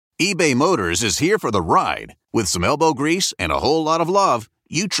eBay Motors is here for the ride. With some elbow grease and a whole lot of love,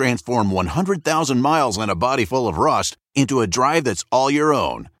 you transform 100,000 miles and a body full of rust into a drive that's all your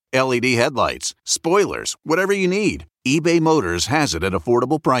own. LED headlights, spoilers, whatever you need, eBay Motors has it at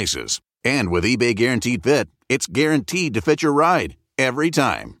affordable prices. And with eBay Guaranteed Fit, it's guaranteed to fit your ride every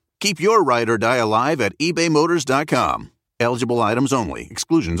time. Keep your ride or die alive at ebaymotors.com. Eligible items only.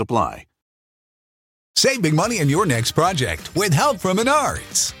 Exclusions apply. Save big money on your next project with help from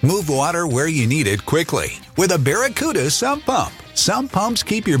Menards. Move water where you need it quickly with a Barracuda sump pump. Sump pumps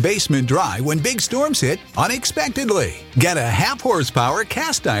keep your basement dry when big storms hit unexpectedly. Get a half-horsepower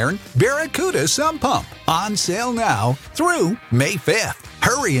cast iron Barracuda sump pump on sale now through May 5th.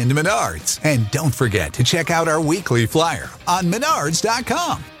 Hurry into Menards and don't forget to check out our weekly flyer on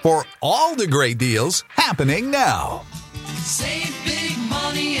Menards.com for all the great deals happening now. Save big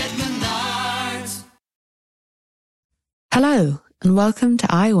money at Menards. Hello and welcome to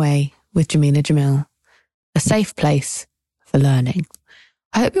iWay with Jamina Jamil, a safe place for learning.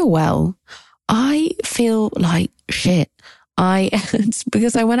 I hope you're well. I feel like shit. It's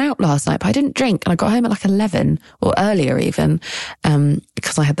because I went out last night, but I didn't drink and I got home at like 11 or earlier even,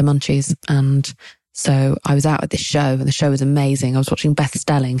 because I had the munchies. And so I was out at this show and the show was amazing. I was watching Beth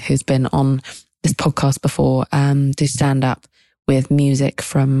Stelling, who's been on this podcast before, do stand up with music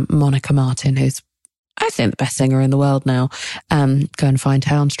from Monica Martin, who's I think the best singer in the world now. Go and find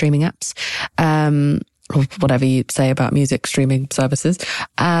her on streaming apps. Or whatever you say about music streaming services.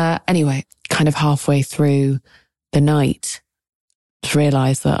 Anyway, kind of halfway through the night, just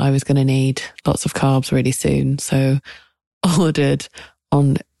realised that I was going to need lots of carbs really soon. So ordered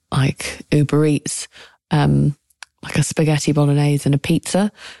on like Uber Eats, like a spaghetti bolognese and a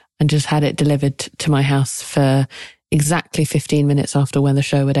pizza, and just had it delivered to my house for exactly 15 minutes after when the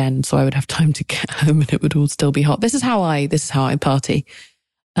show would end. So I would have time to get home and it would all still be hot. This is how I party.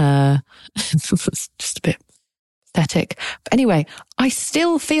 It's just a bit pathetic. But anyway, I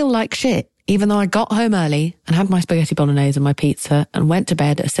still feel like shit, even though I got home early and had my spaghetti bolognese and my pizza and went to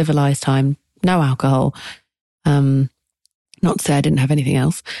bed at a civilized time, no alcohol. Not to say I didn't have anything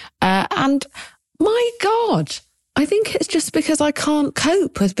else. And my God, I think it's just because I can't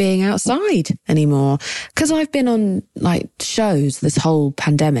cope with being outside anymore. Because I've been on like shows this whole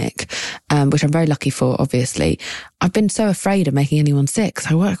pandemic, which I'm very lucky for, obviously. I've been so afraid of making anyone sick. So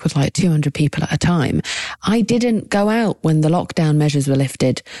I work with like 200 people at a time. I didn't go out when the lockdown measures were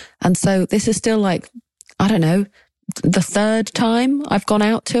lifted. And so this is still like, I don't know, the third time I've gone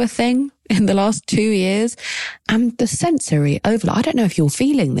out to a thing in the last 2 years. And the sensory overload, I don't know if you're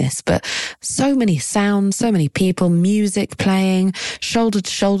feeling this, but so many sounds, so many people, music playing, shoulder to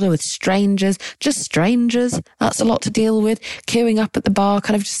shoulder with strangers, just strangers. That's a lot to deal with. Queuing up at the bar,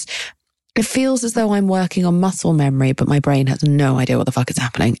 kind of just, it feels as though I'm working on muscle memory, but my brain has no idea what the fuck is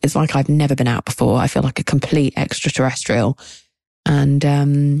happening. It's like I've never been out before. I feel like a complete extraterrestrial.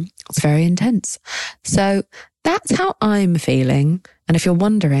 And it's very intense. So that's how I'm feeling. And if you're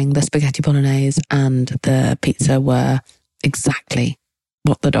wondering, the spaghetti bolognese and the pizza were exactly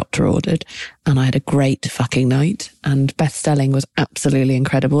what the doctor ordered. And I had a great fucking night. And Beth Stelling was absolutely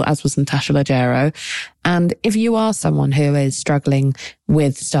incredible, as was Natasha Leggero. And if you are someone who is struggling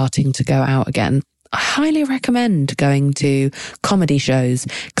with starting to go out again, I highly recommend going to comedy shows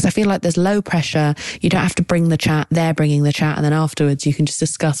because I feel like there's low pressure. You don't have to bring the chat. They're bringing the chat. And then afterwards you can just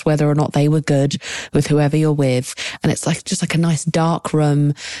discuss whether or not they were good with whoever you're with. And it's like just like a nice dark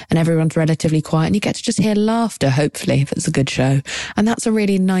room and everyone's relatively quiet and you get to just hear laughter, hopefully, if it's a good show. And that's a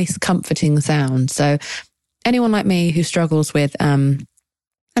really nice, comforting sound. So anyone like me who struggles with,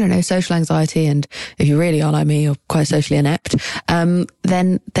 I don't know, social anxiety, and if you really are like me, you're quite socially inept,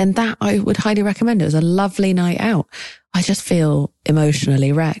 then that I would highly recommend. It was a lovely night out. I just feel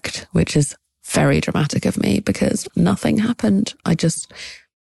emotionally wrecked, which is very dramatic of me because nothing happened. I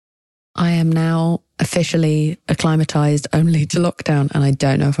am now officially acclimatized only to lockdown, and I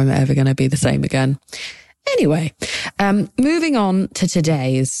don't know if I'm ever going to be the same again. Anyway, moving on to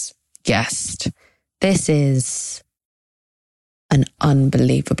today's guest. This is an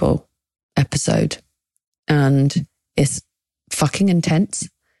unbelievable episode, and it's fucking intense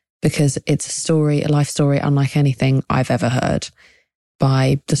because it's a story, a life story unlike anything I've ever heard,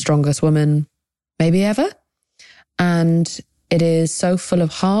 by the strongest woman maybe ever. And it is so full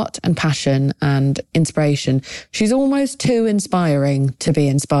of heart and passion and inspiration. She's almost too inspiring to be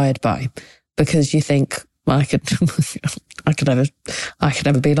inspired by, because you think, well, I could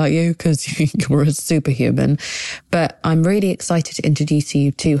never be like you because you're a superhuman. But I'm really excited to introduce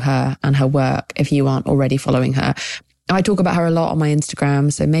you to her and her work if you aren't already following her. I talk about her a lot on my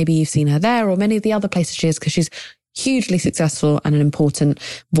Instagram, so maybe you've seen her there or many of the other places she is, because she's hugely successful and an important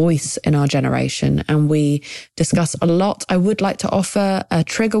voice in our generation. And we discuss a lot. I would like to offer a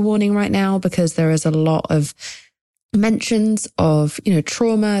trigger warning right now because there is a lot of mentions of,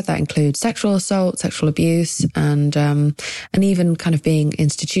 trauma that includes sexual assault, sexual abuse, and even kind of being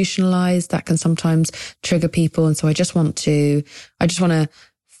institutionalized that can sometimes trigger people. And so I just want to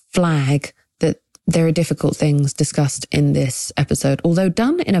flag that there are difficult things discussed in this episode, although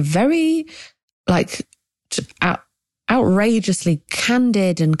done in a very outrageously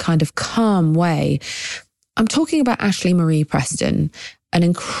candid and kind of calm way. I'm talking about Ashley Marie Preston, an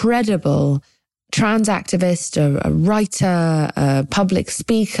incredible trans activist, a writer, a public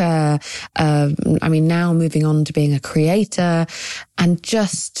speaker, now moving on to being a creator, and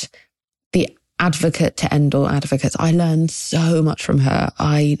just the advocate to end all advocates. I learned so much from her.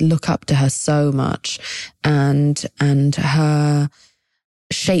 I look up to her so much, and her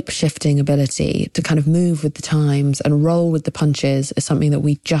shape-shifting ability to kind of move with the times and roll with the punches is something that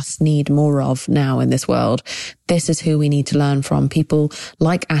we just need more of now in this world. This is who we need to learn from. People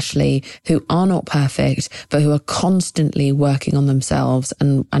like Ashley, who are not perfect, but who are constantly working on themselves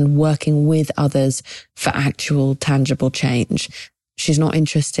and working with others for actual tangible change. She's not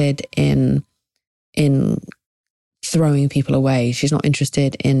interested in throwing people away. She's not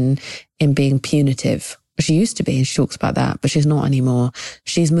interested in being punitive. She used to be, and she talks about that, but she's not anymore.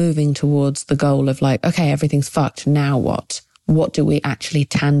 She's moving towards the goal of okay, everything's fucked. Now what? What do we actually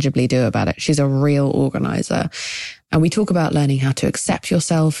tangibly do about it? She's a real organizer. And we talk about learning how to accept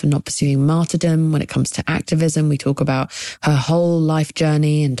yourself and not pursuing martyrdom when it comes to activism. We talk about her whole life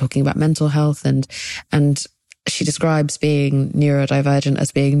journey and talking about mental health, and she describes being neurodivergent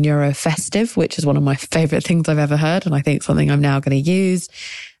as being neurofestive, which is one of my favorite things I've ever heard, and I think something I'm now going to use.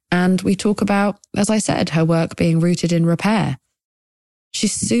 And we talk about, as I said, her work being rooted in repair.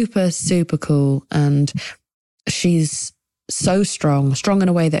 She's super, super cool. And she's so strong in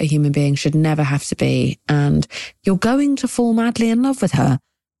a way that a human being should never have to be. And you're going to fall madly in love with her,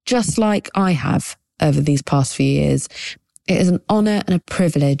 just like I have over these past few years. It is an honor and a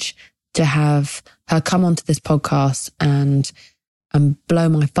privilege to have her come onto this podcast and blow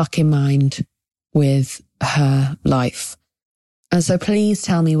my fucking mind with her life. And so please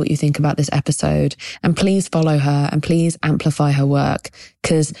tell me what you think about this episode, and please follow her and please amplify her work,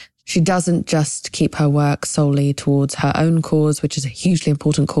 because she doesn't just keep her work solely towards her own cause, which is a hugely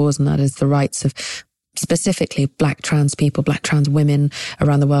important cause, and that is the rights of specifically Black trans people, Black trans women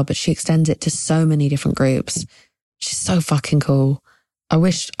around the world, but she extends it to so many different groups. She's so fucking cool. I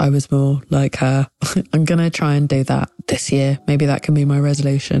wish I was more like her. I'm going to try and do that this year. Maybe that can be my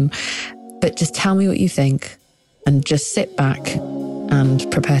resolution. But just tell me what you think. And just sit back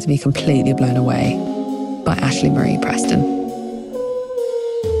and prepare to be completely blown away by Ashley Marie Preston.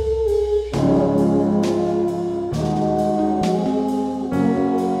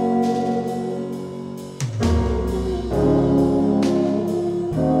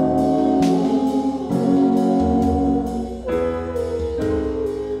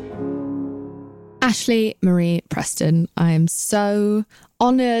 Ashley Marie Preston, I am so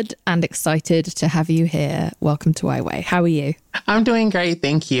honoured and excited to have you here. Welcome to I Weigh. How are you? I'm doing great,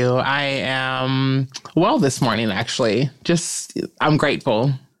 thank you. I am well this morning, actually. I'm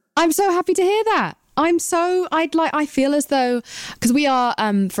grateful. I'm so happy to hear that. I feel as though, because we are,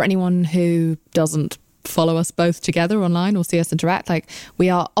 for anyone who doesn't follow us both together online or see us interact, we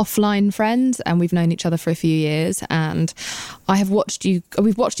are offline friends and we've known each other for a few years, and we've watched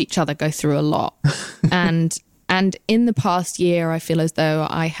each other go through a lot. And in the past year, I feel as though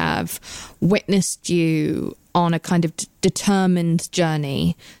I have witnessed you on a kind of determined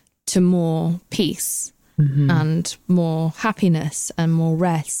journey to more peace and more happiness and more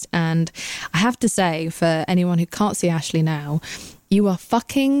rest. And I have to say, for anyone who can't see Ashley now, you are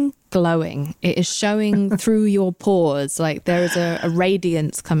fucking glowing. It is showing through your pores. There is a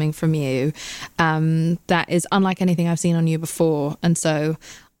radiance coming from you that is unlike anything I've seen on you before. And so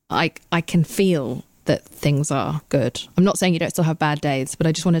I can feel that things are good. I'm not saying you don't still have bad days, but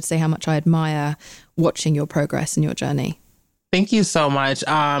I just wanted to say how much I admire watching your progress and your journey. Thank you so much.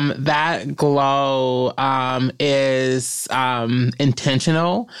 That glow is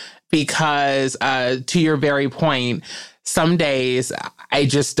intentional because, to your very point, some days I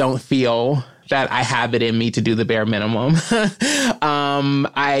just don't feel that I have it in me to do the bare minimum.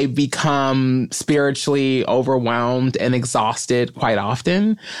 I become spiritually overwhelmed and exhausted quite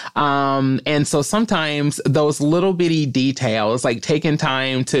often. And so sometimes those little bitty details, taking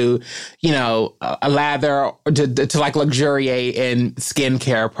time to, lather, to luxuriate in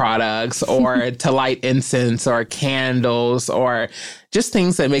skincare products or to light incense or candles or just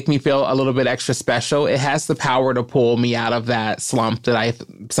things that make me feel a little bit extra special. It has the power to pull me out of that slump that I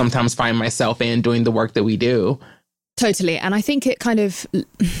sometimes find myself in doing the work that we do. Totally. And I think it kind of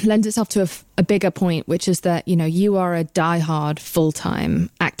lends itself to a bigger point, which is that, you know, you are a diehard full-time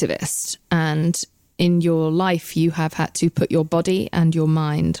activist, and in your life you have had to put your body and your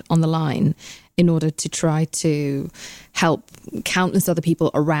mind on the line in order to try to help countless other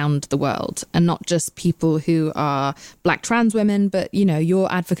people around the world, and not just people who are Black trans women, but, you know,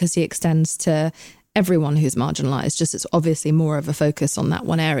 your advocacy extends to everyone who's marginalized, just it's obviously more of a focus on that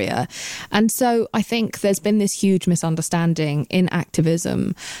one area. And so I think there's been this huge misunderstanding in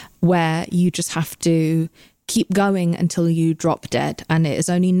activism where you just have to keep going until you drop dead. And it is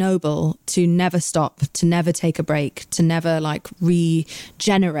only noble to never stop, to never take a break, to never like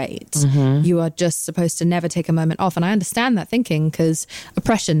regenerate. Mm-hmm. You are just supposed to never take a moment off. And I understand that thinking because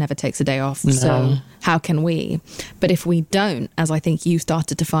oppression never takes a day off. No. So how can we? But if we don't, as I think you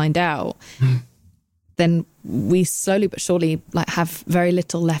started to find out, then we slowly but surely like have very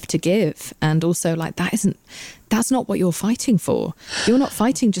little left to give. And also like that's not what you're fighting for. You're not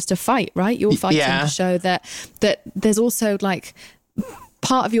fighting just to fight, right? You're fighting to show that there's also like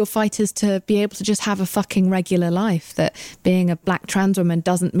part of your fight is to be able to just have a fucking regular life, that being a Black trans woman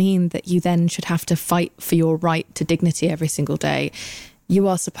doesn't mean that you then should have to fight for your right to dignity every single day. You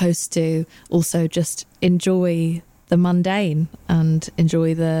are supposed to also just enjoy the mundane and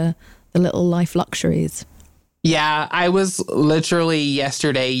enjoy the little life luxuries. Yeah, I was literally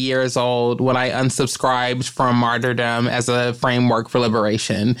yesterday years old when I unsubscribed from martyrdom as a framework for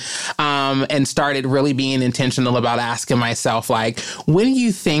liberation, and started really being intentional about asking myself, like, when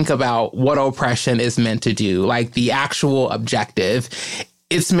you think about what oppression is meant to do, like the actual objective,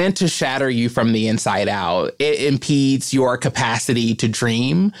 it's meant to shatter you from the inside out. It impedes your capacity to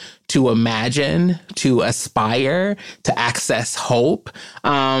dream, to imagine, to aspire, to access hope.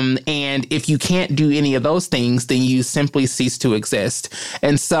 And if you can't do any of those things, then you simply cease to exist.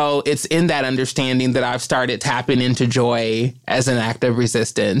 And so it's in that understanding that I've started tapping into joy as an act of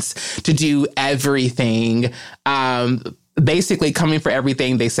resistance, to do everything, basically coming for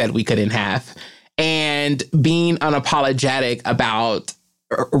everything they said we couldn't have, and being unapologetic about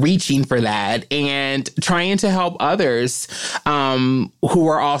reaching for that and trying to help others who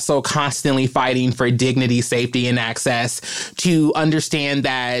are also constantly fighting for dignity, safety, and access to understand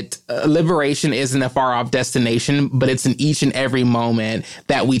that liberation isn't a far off destination, but it's in each and every moment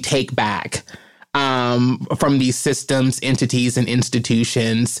that we take back from these systems, entities, and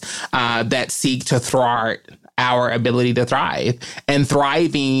institutions that seek to thwart our ability to thrive. And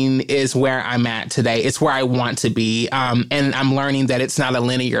thriving is where I'm at today. It's where I want to be. And I'm learning that it's not a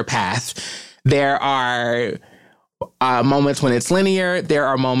linear path. There are moments when it's linear. There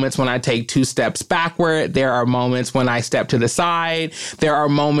are moments when I take 2 steps backward. There are moments when I step to the side. There are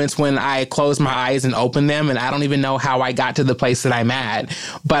moments when I close my eyes and open them, and I don't even know how I got to the place that I'm at.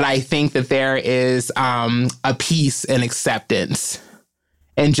 But I think that there is a peace and acceptance,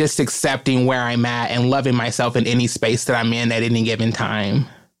 and just accepting where I'm at and loving myself in any space that I'm in at any given time.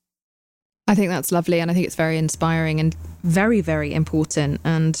 I think that's lovely, and I think it's very inspiring and very, very important.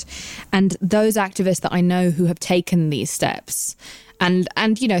 And those activists that I know who have taken these steps and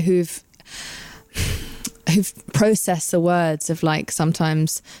you know, who've processed the words of like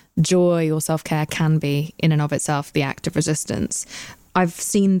sometimes joy or self-care can be in and of itself the act of resistance. I've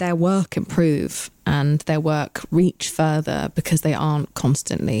seen their work improve and their work reach further because they aren't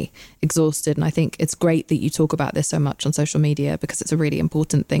constantly exhausted. And I think it's great that you talk about this so much on social media, because it's a really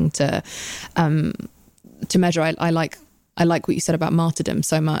important thing to measure. I like what you said about martyrdom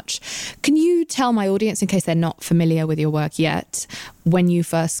so much. Can you tell my audience, in case they're not familiar with your work yet, when you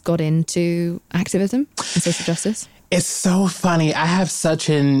first got into activism and social justice? It's so funny. I have such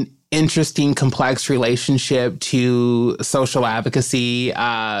an interesting, complex relationship to social advocacy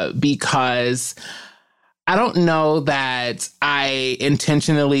because I don't know that I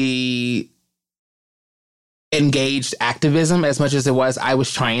intentionally engaged activism as much as it was I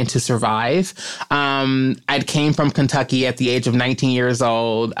was trying to survive. I came from Kentucky at the age of 19 years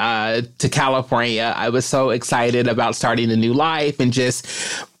old to California. I was so excited about starting a new life and just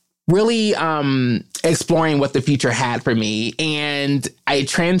really exploring what the future had for me. And I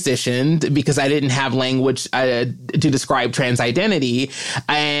transitioned because I didn't have language to describe trans identity.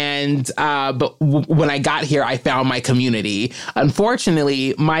 And but when I got here, I found my community.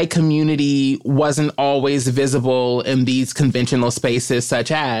 Unfortunately, my community wasn't always visible in these conventional spaces,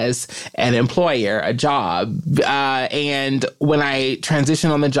 such as an employer, a job. And when I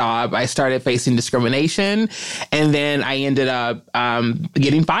transitioned on the job, I started facing discrimination. And then I ended up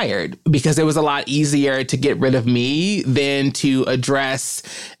getting fired. fired because it was a lot easier to get rid of me than to address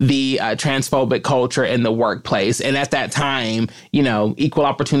the transphobic culture in the workplace. And at that time, you know, equal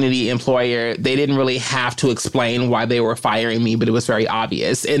opportunity employer, they didn't really have to explain why they were firing me, but it was very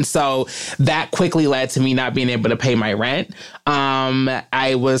obvious. And so that quickly led to me not being able to pay my rent.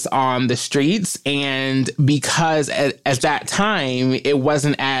 I was on the streets, and because at that time, it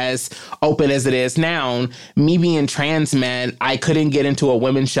wasn't as open as it is now, me being trans meant I couldn't get into a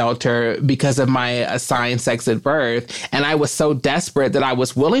women's shelter because of my assigned sex at birth. And I was so desperate that I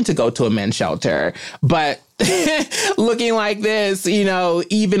was willing to go to a men's shelter. But looking like this, you know,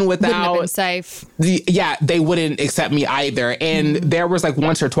 even without wouldn't have been safe. They wouldn't accept me either. And there was like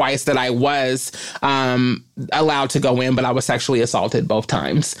once or twice that I was allowed to go in, but I was sexually assaulted both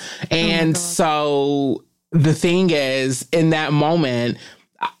times. And so the thing is, in that moment,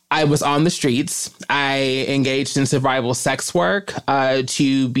 I was on the streets. I engaged in survival sex work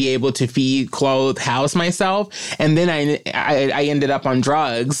to be able to feed, clothe, house myself. And then I ended up on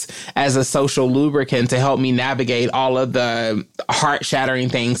drugs as a social lubricant to help me navigate all of the heart-shattering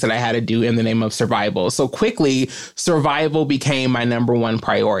things that I had to do in the name of survival. So quickly, survival became my number one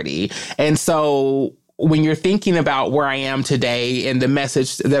priority. And so when you're thinking about where I am today and the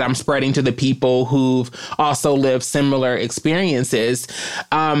message that I'm spreading to the people who've also lived similar experiences,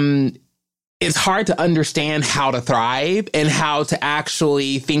 it's hard to understand how to thrive and how to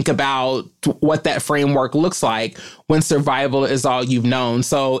actually think about what that framework looks like when survival is all you've known.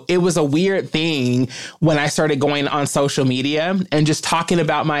 So it was a weird thing when I started going on social media and just talking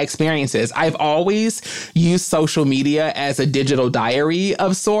about my experiences. I've always used social media as a digital diary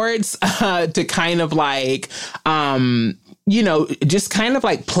of sorts to kind of like, you know, just kind of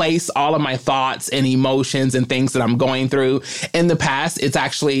like place all of my thoughts and emotions and things that I'm going through. In the past, it's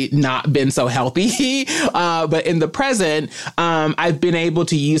actually not been so healthy. But in the present, I've been able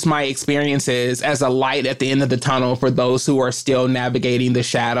to use my experiences as a light at the end of the tunnel for those who are still navigating the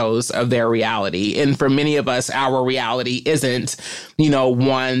shadows of their reality. And for many of us, our reality isn't, you know,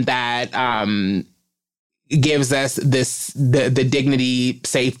 one that gives us the dignity,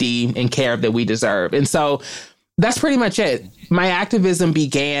 safety, and care that we deserve. And so that's pretty much it. My activism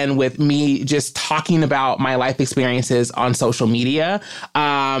began with me just talking about my life experiences on social media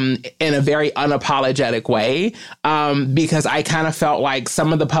in a very unapologetic way, because I kind of felt like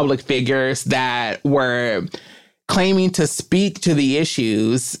some of the public figures that were claiming to speak to the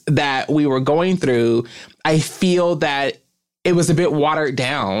issues that we were going through, I feel that it was a bit watered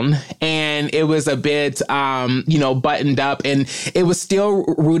down and it was a bit, buttoned up, and it was still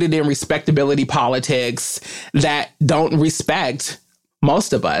rooted in respectability politics that don't respect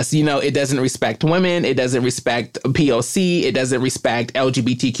most of us. You know, it doesn't respect women. It doesn't respect POC. It doesn't respect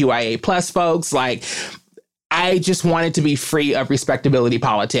LGBTQIA plus folks. Like, I just wanted to be free of respectability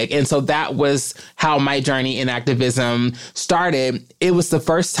politic. And so that was how my journey in activism started. It was the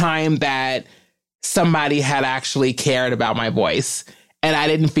first time that somebody had actually cared about my voice, and I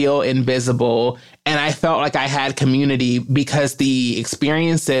didn't feel invisible. And I felt like I had community because the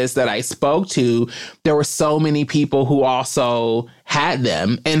experiences that I spoke to, there were so many people who also had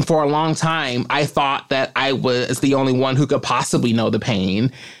them. And for a long time, I thought that I was the only one who could possibly know the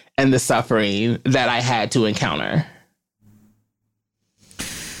pain and the suffering that I had to encounter.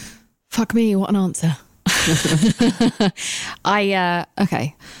 Fuck me, what an answer.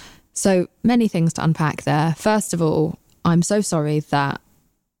 Okay. So many things to unpack there. First of all, I'm so sorry that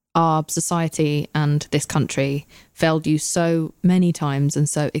our society and this country failed you so many times and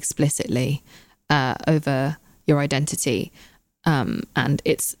so explicitly over your identity and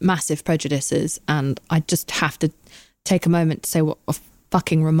its massive prejudices. And I just have to take a moment to say what a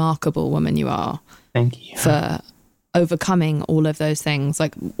fucking remarkable woman you are. Thank you. For overcoming all of those things,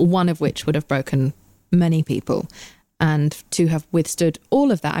 like one of which would have broken many people. And to have withstood all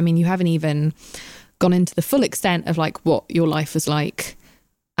of that. I mean, you haven't even gone into the full extent of like what your life was like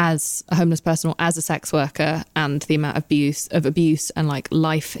as a homeless person or as a sex worker, and the amount of abuse and like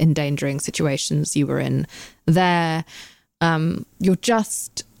life endangering situations you were in there. You're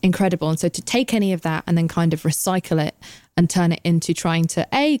just incredible. And so to take any of that and then kind of recycle it and turn it into trying to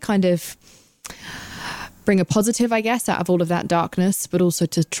kind of bring a positive, I guess, out of all of that darkness, but also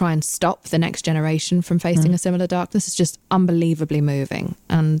to try and stop the next generation from facing a similar darkness is just unbelievably moving.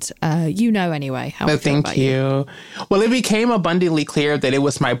 And anyway how I feel about you. Well, it became abundantly clear that it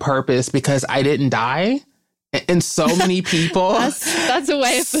was my purpose because I didn't die. And so many people... that's a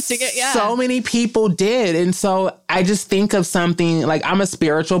way of putting it, yeah. So many people did. And so I just think of something, like I'm a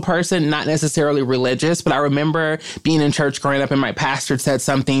spiritual person, not necessarily religious, but I remember being in church growing up and my pastor said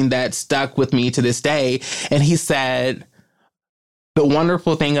something that stuck with me to this day. And he said, the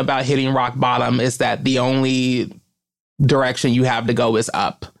wonderful thing about hitting rock bottom is that the only direction you have to go is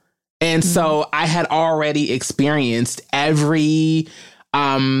up. And so I had already experienced every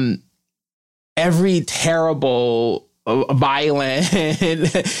terrible, violent,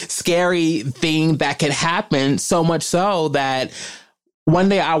 scary thing that could happen, so much so that one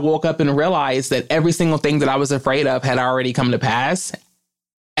day I woke up and realized that every single thing that I was afraid of had already come to pass,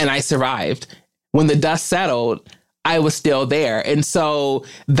 and I survived. When the dust settled, I was still there. And so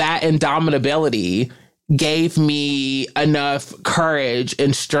that indomitability gave me enough courage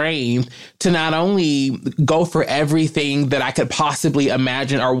and strength to not only go for everything that I could possibly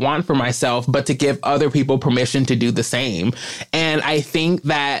imagine or want for myself, but to give other people permission to do the same. And I think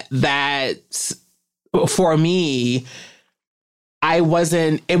that for me, it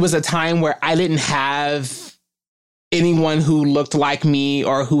was a time where I didn't have anyone who looked like me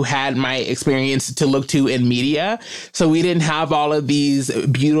or who had my experience to look to in media. So we didn't have all of these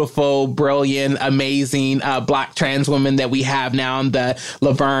beautiful, brilliant, amazing Black trans women that we have now, the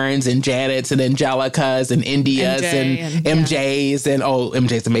Lavernes and Janets and Angelicas and Indias and MJs and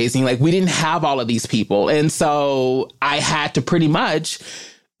MJ's amazing. Like, we didn't have all of these people. And so I had to pretty much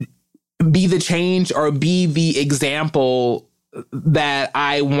be the change or be the example that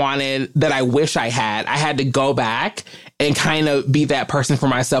I wanted, that I wish I had. I had to go back and kind of be that person for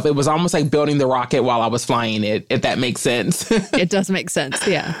myself. It was almost like building the rocket while I was flying it, if that makes sense. It does make sense,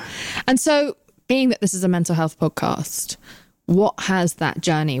 yeah. And so, being that this is a mental health podcast, what has that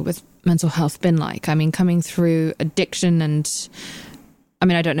journey with mental health been like? I mean, coming through addiction and, I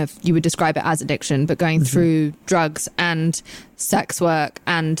mean, I don't know if you would describe it as addiction, but going through drugs and sex work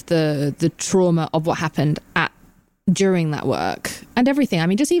and the trauma of what happened during that work and everything. I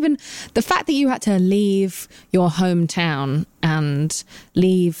mean, just even the fact that you had to leave your hometown and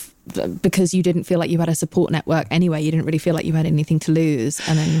leave because you didn't feel like you had a support network anyway, you didn't really feel like you had anything to lose,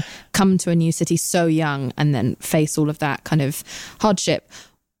 and then come to a new city so young and then face all of that kind of hardship.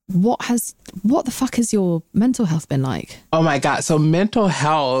 What the fuck has your mental health been like? Oh my God. So mental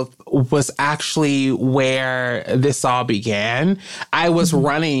health was actually where this all began. I was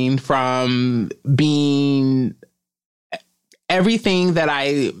running from being everything that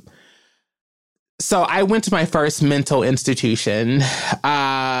So I went to my first mental institution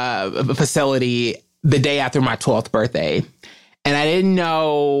facility the day after my 12th birthday. And I didn't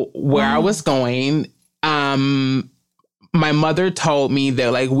know where I was going. My mother told me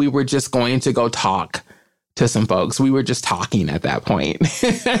that, like, we were just going to go talk to some folks. We were just talking at that point.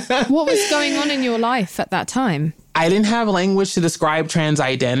 What was going on in your life at that time? I didn't have language to describe trans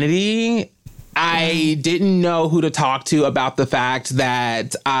identity. I didn't know who to talk to about the fact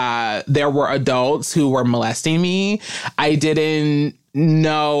that there were adults who were molesting me. I didn't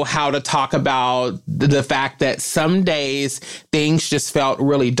know how to talk about the fact that some days things just felt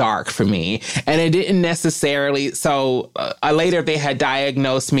really dark for me. And it didn't necessarily... So later they had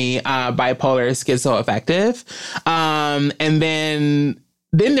diagnosed me bipolar schizoaffective. And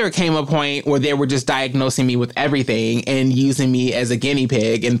then there came a point where they were just diagnosing me with everything and using me as a guinea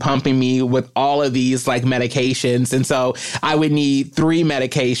pig and pumping me with all of these like medications. And so I would need 3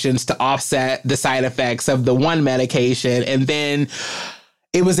 medications to offset the side effects of the one medication. And then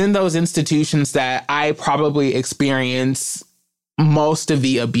it was in those institutions that I probably experienced most of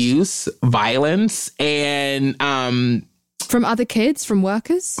the abuse, violence, and from other kids, from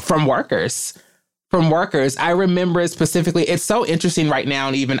workers? From workers. I remember specifically, it's so interesting right now.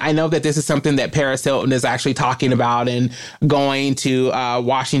 And even I know that this is something that Paris Hilton is actually talking about and going to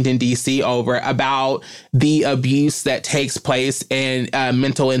Washington, D.C. over, about the abuse that takes place in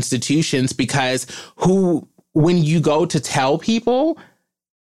mental institutions, because when you go to tell people,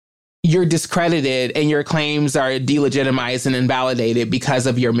 you're discredited and your claims are delegitimized and invalidated because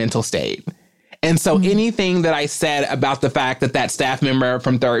of your mental state. And so anything that I said about the fact that that staff member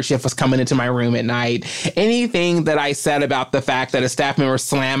from third shift was coming into my room at night, anything that I said about the fact that a staff member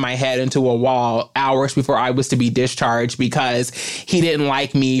slammed my head into a wall hours before I was to be discharged because he didn't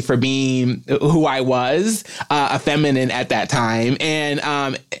like me for being who I was, effeminate at that time.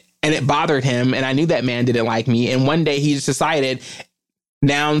 And it bothered him. And I knew that man didn't like me. And one day he just decided,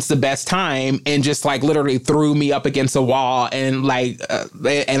 now's the best time, and just like literally threw me up against a wall and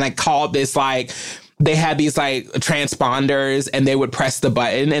called this, like, they had these like transponders and they would press the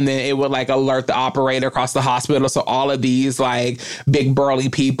button and then it would like alert the operator across the hospital. So all of these like big burly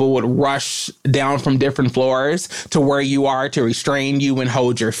people would rush down from different floors to where you are to restrain you and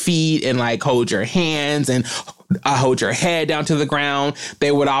hold your feet and like hold your hands and hold your head down to the ground.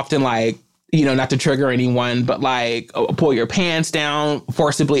 They would often like not to trigger anyone, but like pull your pants down,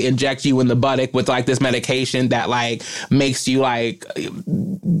 forcibly inject you in the buttock with like this medication that like makes you like,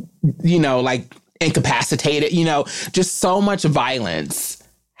 like incapacitated, just so much violence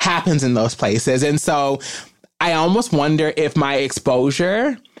happens in those places. And so I almost wonder if my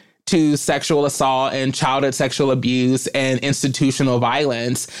exposure to sexual assault and childhood sexual abuse and institutional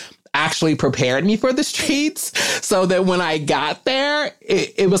violence actually prepared me for the streets, so that when I got there,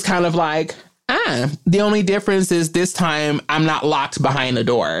 it was kind of like, the only difference is this time I'm not locked behind a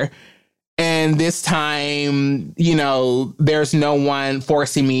door. And this time, there's no one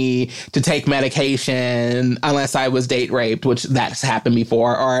forcing me to take medication unless I was date raped, which that's happened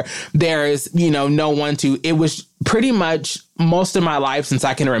before. Or there's, no one to, it was pretty much most of my life since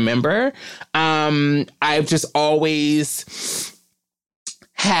I can remember. I've just always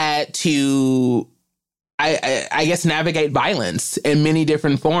had to, I guess, navigate violence in many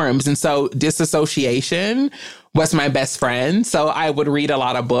different forms. And so disassociation was my best friend. So I would read a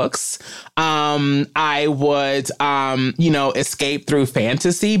lot of books. I would, escape through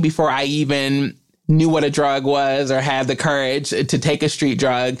fantasy before I even knew what a drug was or had the courage to take a street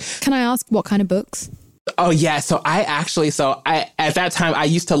drug. Can I ask what kind of books? Oh, yeah. So I at that time, I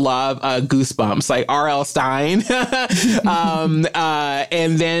used to love Goosebumps, like R.L. Stine.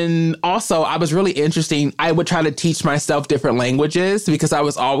 And then also I was really interesting. I would try to teach myself different languages because I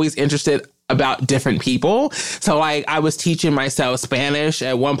was always interested about different people. So like I was teaching myself Spanish.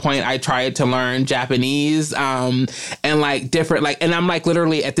 At one point I tried to learn Japanese, and like different, like, and I'm like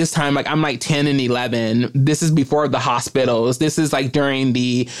literally at this time, like I'm like 10 and 11. This is before the hospitals. This is like during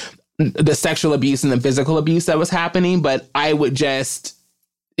the sexual abuse and the physical abuse that was happening. But I would just,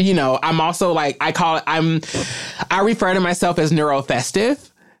 I'm also like, I refer to myself as neurofestive.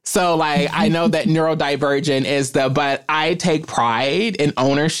 So like, I know that neurodivergent is but I take pride and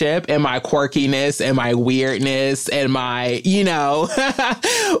ownership in my quirkiness and my weirdness and my,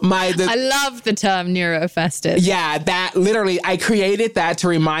 I love the term neurofestive. Yeah, that literally, I created that to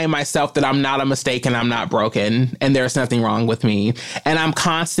remind myself that I'm not a mistake and I'm not broken and there's nothing wrong with me. And I'm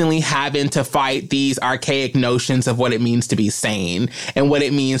constantly having to fight these archaic notions of what it means to be sane and what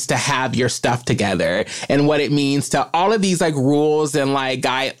it means to have your stuff together and what it means to all of these like rules and like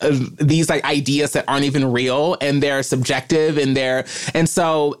these like ideas that aren't even real and they're subjective and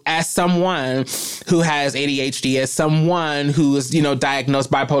so as someone who has ADHD, as someone who's, diagnosed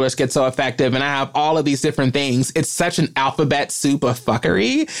bipolar schizoaffective, and I have all of these different things, it's such an alphabet soup of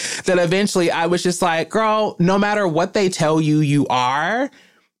fuckery that eventually I was just like, girl, no matter what they tell you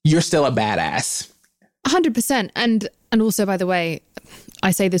you're still a badass. 100%. And also, by the way,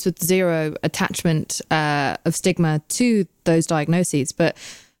 I say this with zero attachment of stigma to those diagnoses, but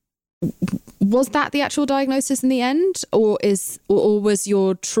was that the actual diagnosis in the end, or was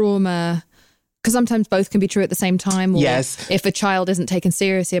your trauma? Because sometimes both can be true at the same time. Or yes. If a child isn't taken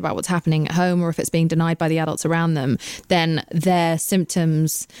seriously about what's happening at home, or if it's being denied by the adults around them, then their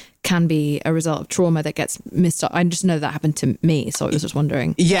symptoms can be a result of trauma that gets missed. I just know that happened to me, so I was just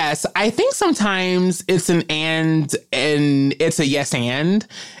wondering. Yes, I think sometimes it's an and it's a yes and.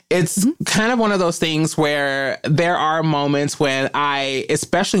 It's kind of one of those things where there are moments when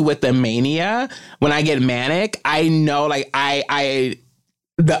especially with the mania, when I get manic, I know like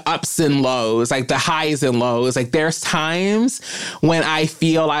the ups and lows, like the highs and lows. Like there's times when I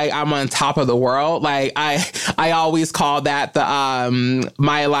feel like I'm on top of the world. Like I always call that the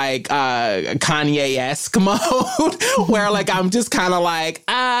my like Kanye-esque mode where like I'm just kind of like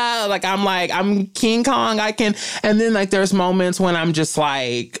I'm King Kong. And then like there's moments when I'm just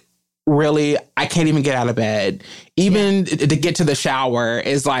like, really, I can't even get out of bed. Even to get to the shower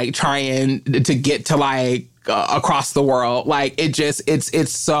is like trying to get to like across the world. Like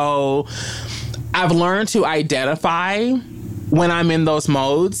it's so, I've learned to identify when I'm in those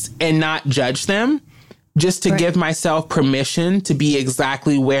modes and not judge them, just to give myself permission to be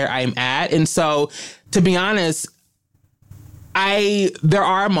exactly where I'm at. And so, to be honest, there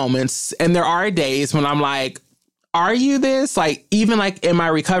are moments and there are days when I'm like, are you this? Like, even like in my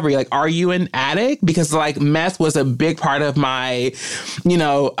recovery, like, are you an addict? Because like meth was a big part of my,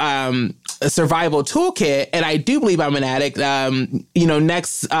 survival toolkit. And I do believe I'm an addict.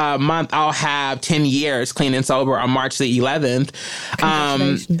 Next month I'll have 10 years clean and sober on March the 11th.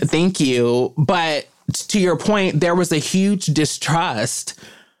 Thank you. But to your point, there was a huge distrust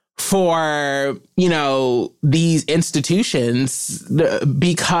for, these institutions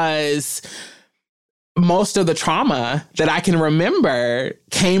because most of the trauma that I can remember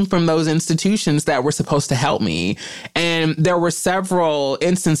came from those institutions that were supposed to help me. And there were several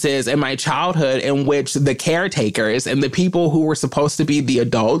instances in my childhood in which the caretakers and the people who were supposed to be the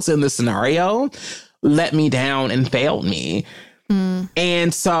adults in the scenario let me down and failed me.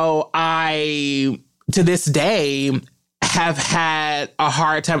 And so I, to this day, have had a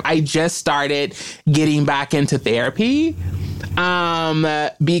hard time. I just started getting back into therapy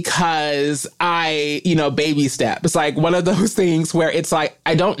because I, baby step. It's like one of those things where it's like,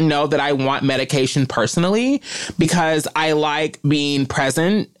 I don't know that I want medication personally because I like being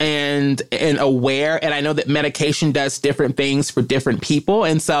present and aware. And I know that medication does different things for different people.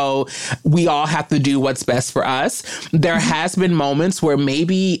 And so we all have to do what's best for us. There has been moments where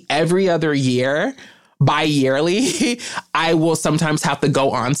maybe every other year, bi-yearly, I will sometimes have to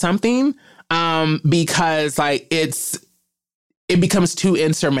go on something because like it becomes too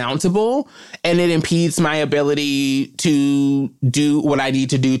insurmountable and it impedes my ability to do what I need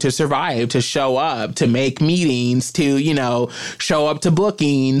to do to survive, to show up, to make meetings, to, show up to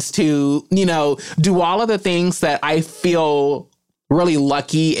bookings, to, do all of the things that I feel really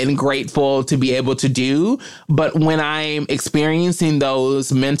lucky and grateful to be able to do. But when I'm experiencing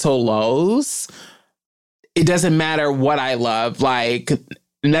those mental lows, it doesn't matter what I love. Like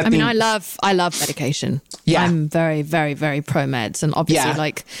nothing. I mean, I love medication. Yeah. I'm very, very, very pro meds. And obviously,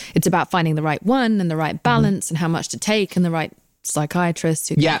 like, it's about finding the right one and the right balance and how much to take and the right psychiatrist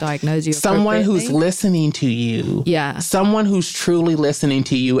who can diagnose you someone who's listening to you. Yeah. Someone who's truly listening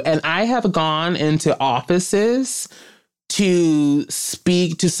to you. And I have gone into offices to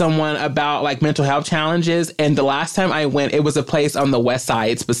speak to someone about like mental health challenges. And the last time I went, it was a place on the West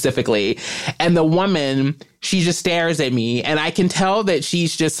Side specifically. And the woman, she just stares at me and I can tell that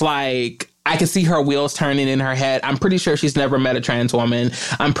she's just like, I can see her wheels turning in her head. I'm pretty sure she's never met a trans woman.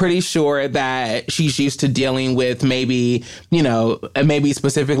 I'm pretty sure that she's used to dealing with maybe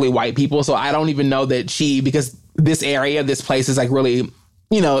specifically white people. So I don't even know that because this area, this place is like really,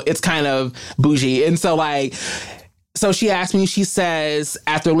 it's kind of bougie. And so like, so she asked me, she says,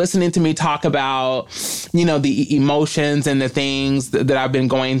 after listening to me talk about, the emotions and the things that I've been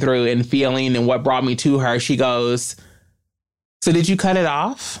going through and feeling and what brought me to her, she goes, so did you cut it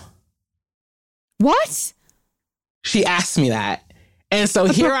off? What? She asked me that. And so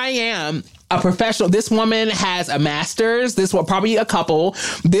here I am, a professional. This woman has a master's. This one, probably a couple.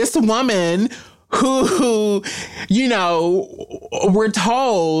 This woman who, we're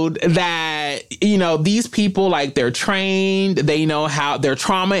told that, these people, like, they're trained, they know how, they're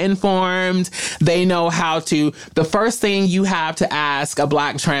trauma informed, they know how to, the first thing you have to ask a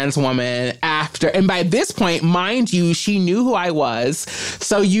Black trans woman after, and by this point, mind you, she knew who I was.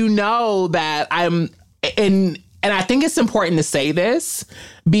 So that and I think it's important to say this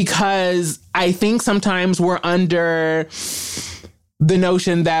because I think sometimes we're under the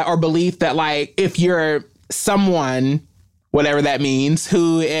notion that, or belief that, like, if you're someone, whatever that means,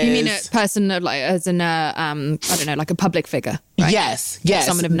 who is... You mean a person, like, as in a, I don't know, like a public figure, right? Yes.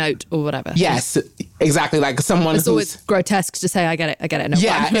 Someone of note or whatever. Yes, exactly. Like someone it's always grotesque to say, I get it. No,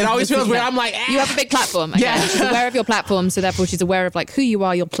 yeah, it always feels weird. I'm like, You have a big platform. Okay. Yeah. She's aware of your platform, so therefore she's aware of, like, who you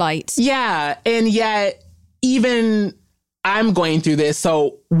are, your plight. Yeah, and yet, even I'm going through this,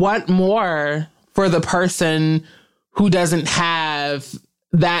 so what more for the person who doesn't have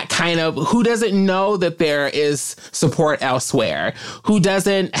that kind of, who doesn't know that there is support elsewhere, who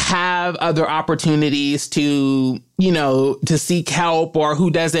doesn't have other opportunities to, to seek help, or who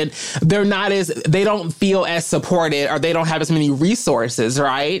they don't feel as supported, or they don't have as many resources,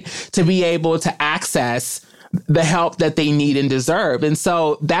 right, to be able to access the help that they need and deserve. And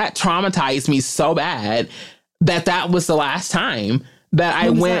so that traumatized me so bad that was the last time that I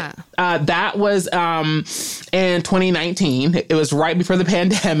went. That was in 2019. It was right before the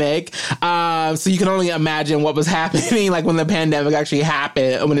pandemic. So you can only imagine what was happening, like when the pandemic actually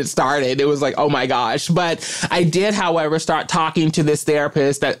happened, when it started. It was like, oh my gosh. But I did, however, start talking to this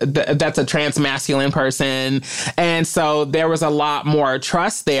therapist that's a trans masculine person. And so there was a lot more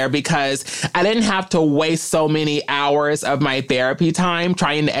trust there because I didn't have to waste so many hours of my therapy time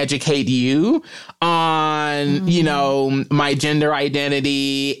trying to educate you on, my gender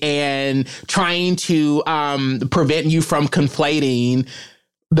identity and trying to prevent you from conflating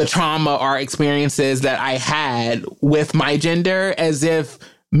the trauma or experiences that I had with my gender as if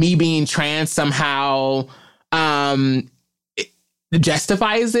me being trans somehow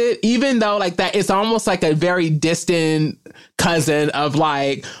justifies it, even though like that it's almost like a very distant cousin of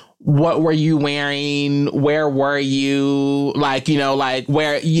like, what were you wearing? Where were you? Like, like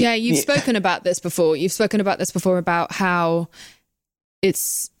where you... Yeah, you've spoken about this before. You've spoken about this before about how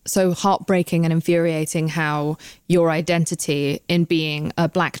it's so heartbreaking and infuriating how your identity in being a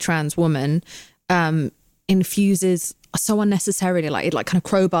Black trans woman infuses so unnecessarily, like it like kind of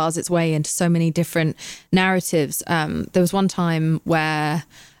crowbars its way into so many different narratives. There was one time where,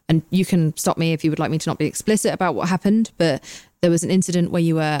 and you can stop me if you would like me to not be explicit about what happened, but there was an incident where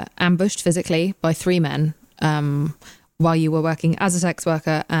you were ambushed physically by 3 men while you were working as a sex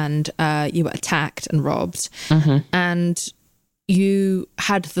worker, and you were attacked and robbed. And you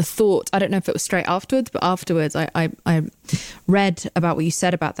had the thought, I don't know if it was straight afterwards, but afterwards I read about what you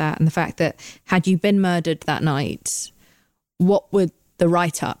said about that, and the fact that had you been murdered that night, what would the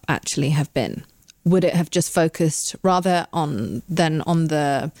write-up actually have been? Would it have just focused rather on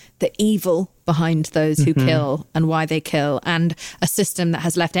the evil behind those who kill and why they kill, and a system that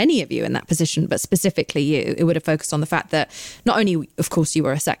has left any of you in that position, but specifically you? It would have focused on the fact that not only, of course, you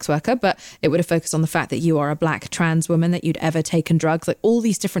were a sex worker, but it would have focused on the fact that you are a Black trans woman, that you'd ever taken drugs. Like all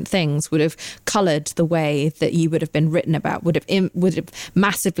these different things would have coloured the way that you would have been written about, would have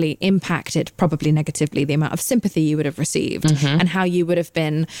massively impacted, probably negatively, the amount of sympathy you would have received, and how you would have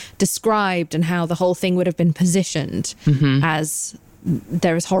been described, and how the whole thing would have been positioned as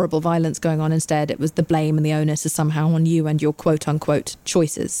there is horrible violence going on. Instead, it was the blame and the onus is somehow on you and your quote unquote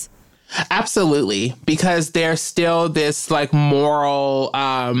choices. Absolutely, because there's still this like moral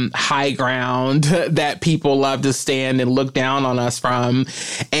high ground that people love to stand and look down on us from.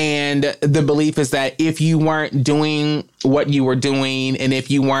 And the belief is that if you weren't doing what you were doing, and if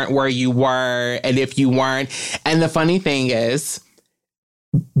you weren't where you were, and if you weren't, and the funny thing is,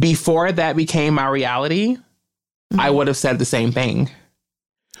 before that became my reality, I would have said the same thing.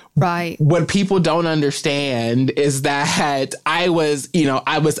 Right. What people don't understand is that I was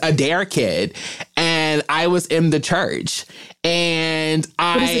a DARE kid, and I was in the church. And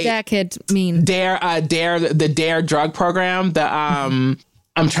what does a DARE kid mean? The DARE drug program.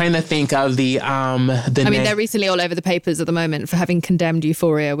 I'm trying to think of they're recently all over the papers at the moment for having condemned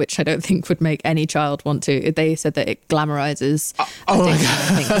Euphoria, which I don't think would make any child want to. They said that it glamorizes. I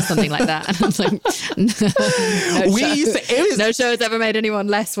think something like that. And I was like, no show has ever made anyone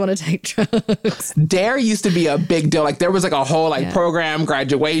less want to take drugs. DARE used to be a big deal. Like there was like a whole program,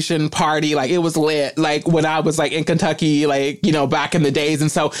 graduation party. Like it was lit. Like when I was like in Kentucky, like, you know, back in the days. And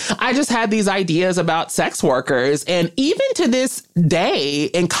so I just had these ideas about sex workers. And even to this day,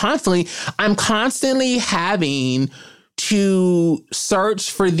 and I'm constantly having to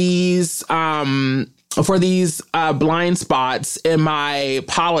search for these blind spots in my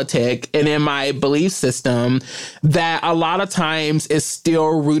politic and in my belief system that a lot of times is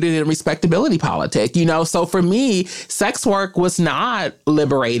still rooted in respectability politic, you know? So for me, sex work was not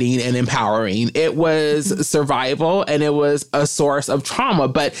liberating and empowering. It was survival, and it was a source of trauma.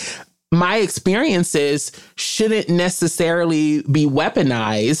 But my experiences shouldn't necessarily be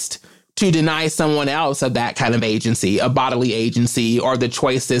weaponized to deny someone else of that kind of agency, a bodily agency, or the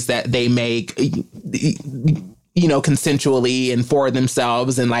choices that they make, you know, consensually and for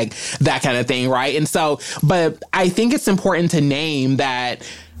themselves and like that kind of thing, right? And so, but I think it's important to name that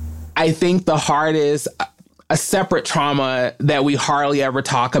I think the heart is a separate trauma that we hardly ever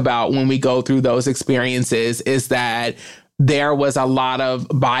talk about when we go through those experiences, is that there was a lot of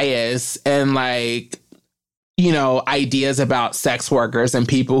bias and like, you know, ideas about sex workers and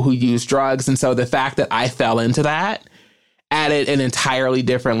people who use drugs. And so the fact that I fell into that added an entirely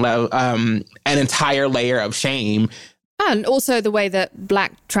different level, an entire layer of shame. And also the way that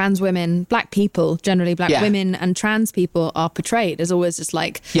Black trans women, Black people, generally Black women and trans people are portrayed as always just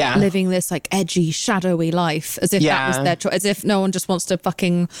like living this like edgy, shadowy life, as if that was their choice, as if no one just wants to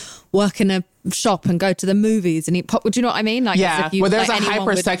fucking work in a shop and go to the movies and eat pop. Do you know what I mean? Like, well, there's like a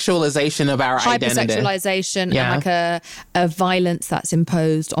hypersexualization of our identity. Hypersexualization and like a violence that's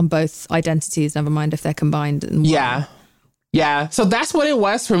imposed on both identities, never mind if they're combined. In one. Yeah. So that's what it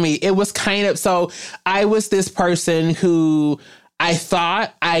was for me. It was kind of, so I was this person who I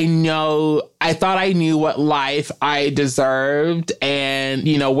thought I knew what life I deserved and,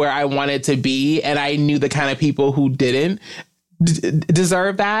 you know, where I wanted to be. And I knew the kind of people who didn't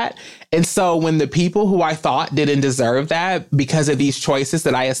deserve that. And so when the people who I thought didn't deserve that because of these choices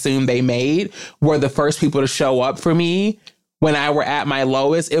that I assumed they made were the first people to show up for me when I were at my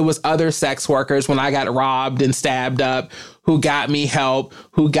lowest, it was other sex workers when I got robbed and stabbed up who got me help,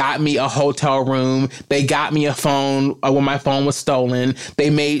 who got me a hotel room. They got me a phone when my phone was stolen.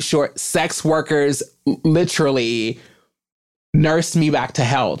 They made sure sex workers literally nursed me back to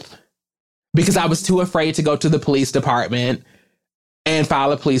health because I was too afraid to go to the police department and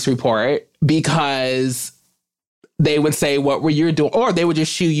file a police report because they would say, what were you doing? Or they would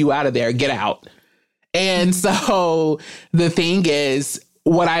just shoo you out of there, get out. And so the thing is,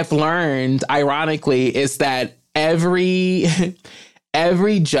 what I've learned, ironically, is that every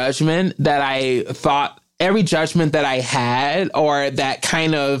judgment that I had, or that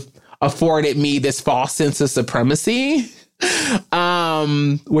kind of afforded me this false sense of supremacy,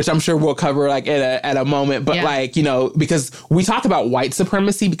 which I'm sure we'll cover like at a moment, but like, you know, because we talk about white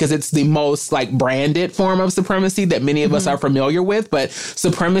supremacy because it's the most like branded form of supremacy that many of us are familiar with, but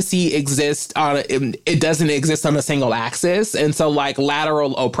supremacy exists it doesn't exist on a single axis. And so like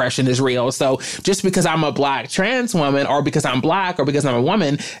lateral oppression is real. So just because I'm a Black trans woman, or because I'm Black, or because I'm a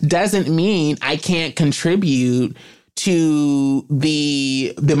woman, doesn't mean I can't contribute to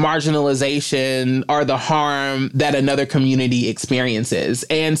the marginalization or the harm that another community experiences.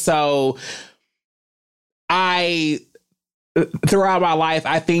 And so throughout my life,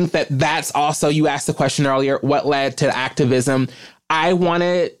 I think that that's also, you asked the question earlier, what led to activism? I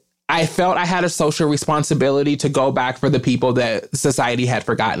felt I had a social responsibility to go back for the people that society had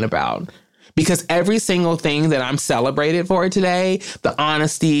forgotten about. Because every single thing that I'm celebrated for today, the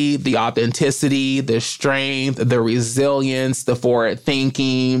honesty, the authenticity, the strength, the resilience, the forward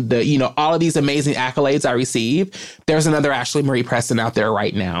thinking, all of these amazing accolades I receive, there's another Ashley Marie Preston out there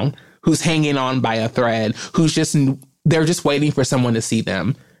right now who's hanging on by a thread, they're just waiting for someone to see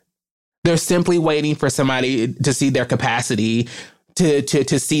them. They're simply waiting for somebody to see their capacity,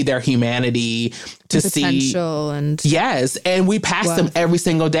 to see their humanity, to see potential, and yes, and we pass them every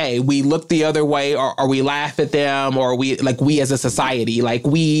single day. We look the other way, or we laugh at them, or we as a society, like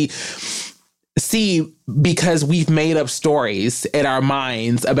we see, because we've made up stories in our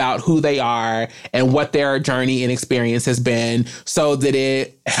minds about who they are and what their journey and experience has been, so that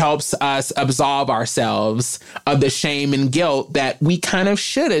it helps us absolve ourselves of the shame and guilt that we kind of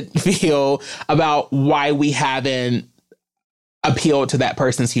shouldn't feel about why we haven't appeal to that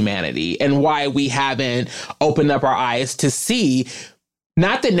person's humanity, and why we haven't opened up our eyes to see,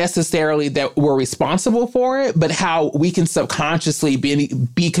 not that necessarily that we're responsible for it, but how we can subconsciously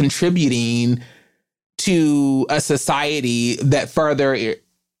be contributing to a society that further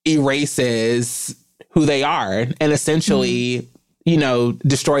erases who they are and essentially,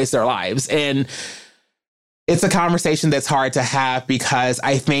 destroys their lives. And it's a conversation that's hard to have, because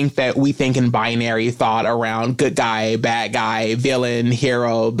I think that we think in binary thought around good guy, bad guy, villain,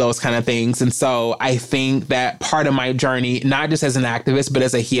 hero, those kind of things. And so I think that part of my journey, not just as an activist, but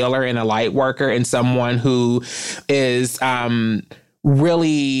as a healer and a light worker, and someone who is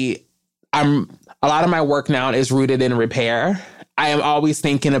really, a lot of my work now is rooted in repair. I am always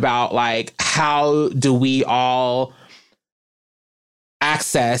thinking about like, how do we all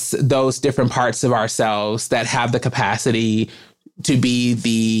access those different parts of ourselves that have the capacity to be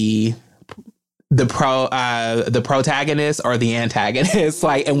the protagonist or the antagonist,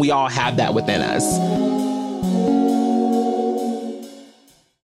 like, and we all have that within us.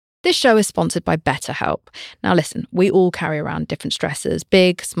 This show is sponsored by BetterHelp. Now listen, we all carry around different stressors,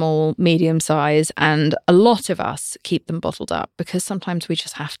 big, small, medium size, and a lot of us keep them bottled up because sometimes we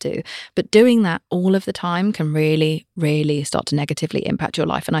just have to. But doing that all of the time can really, really start to negatively impact your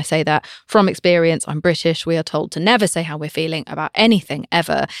life. And I say that from experience. I'm British. We are told to never say how we're feeling about anything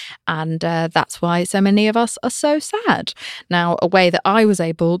ever. And that's why so many of us are so sad. Now, a way that I was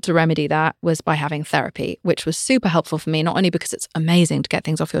able to remedy that was by having therapy, which was super helpful for me, not only because it's amazing to get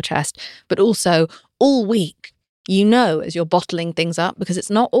things off your chest, but also all week, as you're bottling things up, because it's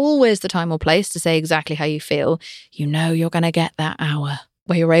not always the time or place to say exactly how you feel, you're going to get that hour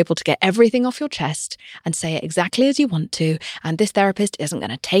where you're able to get everything off your chest and say it exactly as you want to. And this therapist isn't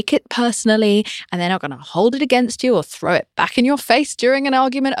going to take it personally, and they're not going to hold it against you or throw it back in your face during an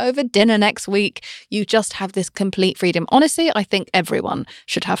argument over dinner next week. You just have this complete freedom. Honestly, I think everyone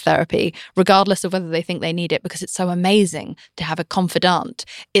should have therapy, regardless of whether they think they need it, because it's so amazing to have a confidant.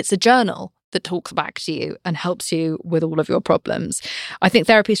 It's a journal that talks back to you and helps you with all of your problems. I think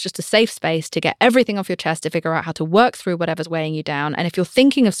therapy is just a safe space to get everything off your chest, to figure out how to work through whatever's weighing you down. And if you're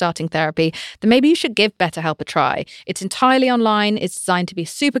thinking of starting therapy, then maybe you should give BetterHelp a try. It's entirely online. It's designed to be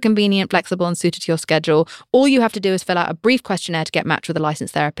super convenient, flexible, and suited to your schedule. All you have to do is fill out a brief questionnaire to get matched with a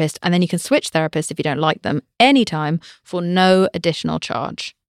licensed therapist, and then you can switch therapists if you don't like them anytime for no additional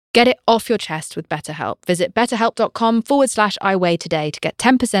charge. Get it off your chest with BetterHelp. Visit betterhelp.com/iweigh today to get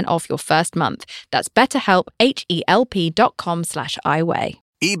 10% off your first month. That's BetterHelp, HELP.com/iweigh.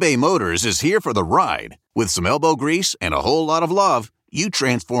 eBay Motors is here for the ride. With some elbow grease and a whole lot of love, you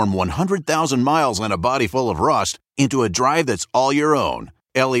transform 100,000 miles and a body full of rust into a drive that's all your own.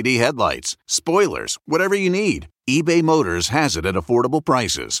 LED headlights, spoilers, whatever you need, eBay Motors has it at affordable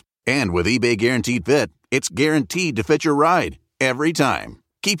prices. And with eBay Guaranteed Fit, it's guaranteed to fit your ride every time.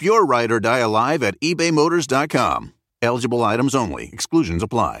 Keep your ride or die alive at ebaymotors.com. Eligible items only. Exclusions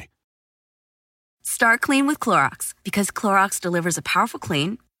apply. Start clean with Clorox because Clorox delivers a powerful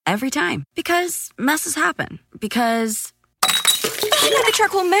clean every time. Because messes happen. Because the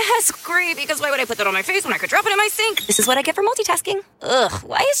charcoal mask. Great, because why would I put that on my face when I could drop it in my sink? This is what I get for multitasking. Ugh,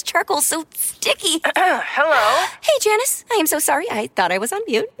 why is charcoal so sticky? Hello? Hey, Janice. I am so sorry. I thought I was on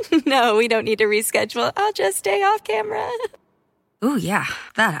mute. No, we don't need to reschedule. I'll just stay off camera. Ooh, yeah,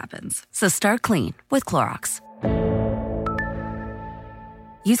 that happens. So start clean with Clorox.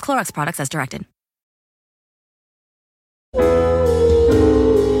 Use Clorox products as directed.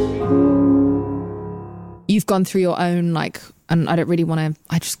 You've gone through your own, and I don't really want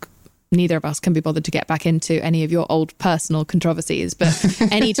to, neither of us can be bothered to get back into any of your old personal controversies, but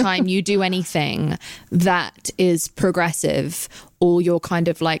anytime you do anything that is progressive, or you're kind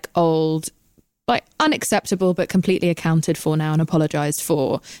of old, unacceptable but completely accounted for now and apologized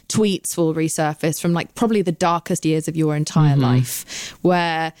for, tweets will resurface from probably the darkest years of your entire life,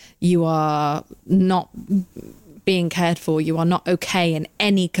 where you are not being cared for, you are not okay in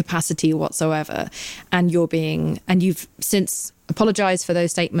any capacity whatsoever, and you've since apologized for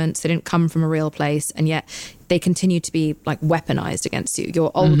those statements. They didn't come from a real place, and yet they continue to be weaponized against you. Your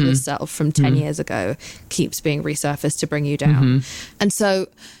older self from 10 years ago keeps being resurfaced to bring you down. And so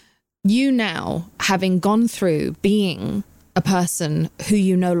you now, having gone through being a person who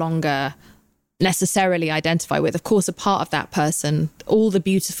you no longer necessarily identify with, of course, a part of that person, all the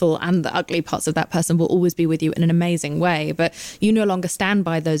beautiful and the ugly parts of that person will always be with you in an amazing way, but you no longer stand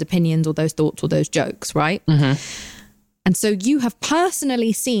by those opinions or those thoughts or those jokes, right? And so you have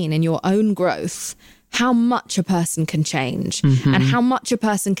personally seen in your own growth how much a person can change and how much a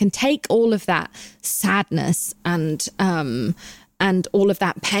person can take all of that sadness and all of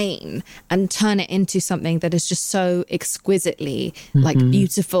that pain and turn it into something that is just so exquisitely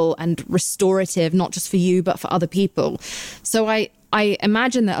beautiful and restorative, not just for you, but for other people. So I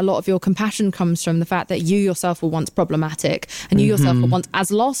imagine that a lot of your compassion comes from the fact that you yourself were once problematic and you yourself were once as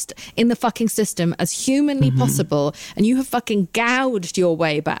lost in the fucking system as humanly possible, and you have fucking gouged your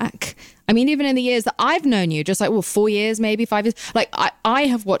way back. I mean, even in the years that I've known you, just 4 years, maybe 5 years, I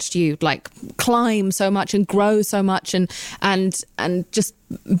have watched you climb so much and grow so much and just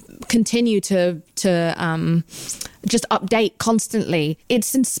continue to just update constantly.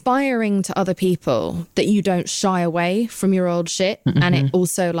 It's inspiring to other people that you don't shy away from your old shit. And it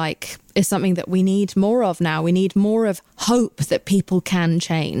also is something that we need more of now. We need more of hope that people can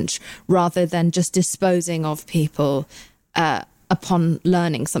change rather than just disposing of people upon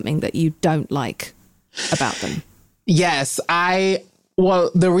learning something that you don't like about them. Yes, the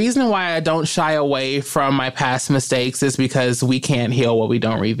reason why I don't shy away from my past mistakes is because we can't heal what we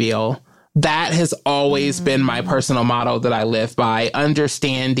don't reveal. That has always been my personal motto that I live by,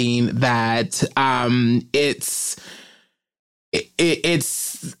 understanding that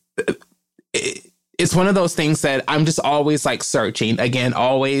it's one of those things that I'm just always searching, again,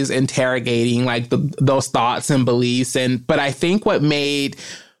 always interrogating those thoughts and beliefs. But I think what made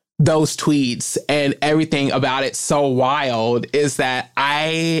those tweets and everything about it so wild is that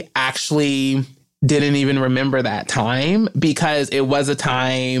I actually didn't even remember that time, because it was a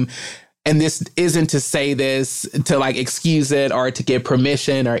time, and this isn't to say this to excuse it or to give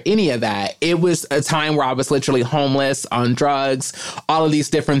permission or any of that. It was a time where I was literally homeless, on drugs, all of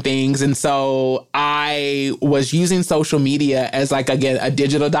these different things. And so I was using social media as again, a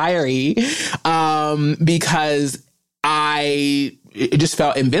digital diary, because it just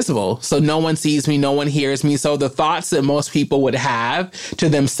felt invisible. So no one sees me, no one hears me. So the thoughts that most people would have to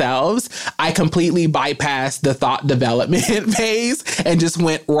themselves, I completely bypassed the thought development phase and just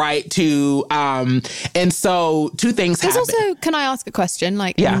went right to, and so two things happened. Also, can I ask a question?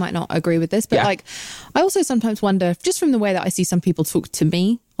 You might not agree with this, but I also sometimes wonder, just from the way that I see some people talk to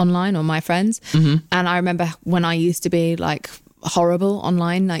me online or my friends, and I remember when I used to be horrible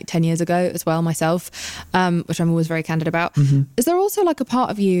online 10 years ago as well myself, which I'm always very candid about. Is there also a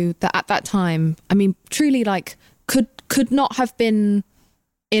part of you that at that time, I mean, truly could not have been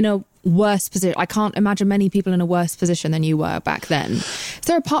in a worse position? I can't imagine many people in a worse position than you were back then. Is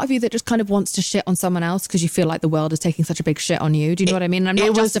there a part of you that just kind of wants to shit on someone else because you feel like the world is taking such a big shit on you? Do you know what I mean? And I'm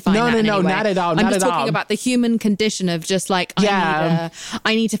not justifying that in any way. Not at all. I'm just talking about the human condition of just I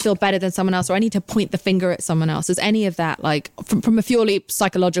need to feel better than someone else, or I need to point the finger at someone else. Is any of that from a purely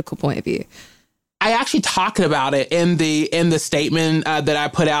psychological point of view? I actually talked about it in the statement that I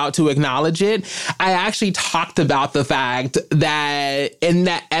put out to acknowledge it. I actually talked about the fact that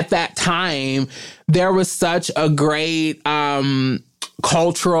at that time there was such a great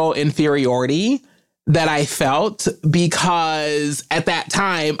cultural inferiority that I felt, because at that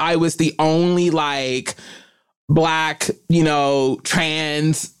time I was the only like Black,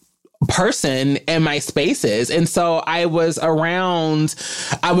 trans person in my spaces. And so I was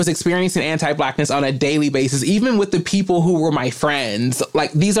experiencing anti-Blackness on a daily basis, even with the people who were my friends.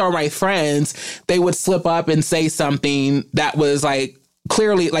 Like, these are my friends. They would slip up and say something that was like,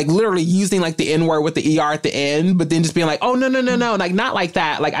 clearly, like literally using like the N-word with the ER at the end, but then just being like, oh, no, like not like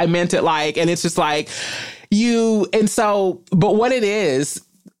that. Like, I meant it like, and it's just like but what it is,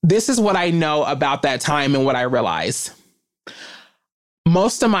 this is what I know about that time and what I realized.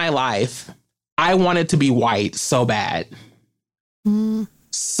 Most of my life, I wanted to be white so bad.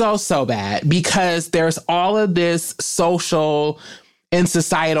 So bad, because there's all of this social and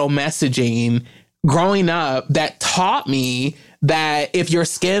societal messaging growing up that taught me that if your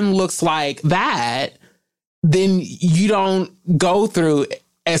skin looks like that, then you don't go through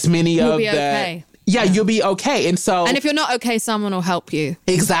as many You'll of be the... okay. Yeah, you'll be okay. And if you're not okay, someone will help you.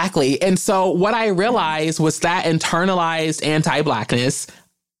 Exactly. And so what I realized was that internalized anti-Blackness,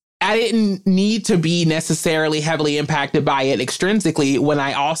 I didn't need to be necessarily heavily impacted by it extrinsically when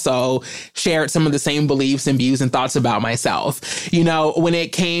I also shared some of the same beliefs and views and thoughts about myself. When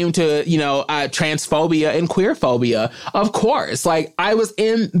it came to, transphobia and queerphobia, of course, like, I was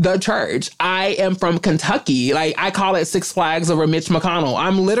in the church. I am from Kentucky. Like, I call it Six Flags over Mitch McConnell.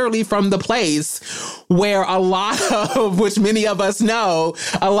 I'm literally from the place where a lot of, which many of us know,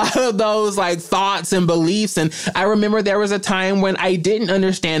 a lot of those like thoughts and beliefs. And I remember there was a time when I didn't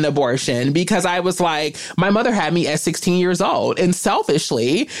understand abortion, because I was like, my mother had me at 16 years old. And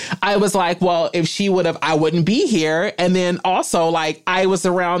selfishly, I was like, well, if she would have, I wouldn't be here. And then also, like, I was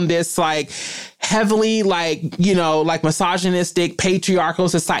around this like heavily like, like misogynistic, patriarchal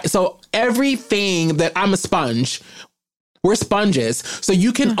society. So everything that I'm a sponge, we're sponges. So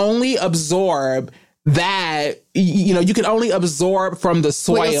you can only absorb that, you can only absorb from the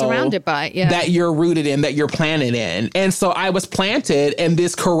soil what you're surrounded by, that you're rooted in, that you're planted in. And so I was planted in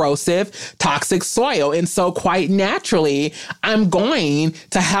this corrosive, toxic soil. And so quite naturally, I'm going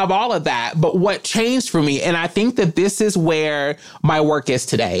to have all of that. But what changed for me, and I think that this is where my work is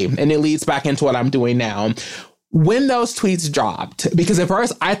today, and it leads back into what I'm doing now. When those tweets dropped, because at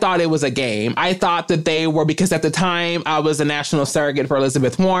first I thought it was a game. I thought that they were, because at the time I was a national surrogate for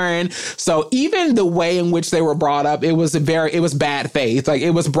Elizabeth Warren. So even the way in which they were brought up, it was bad faith. Like,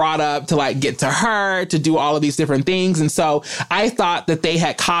 it was brought up to like get to her, to do all of these different things. And so I thought that they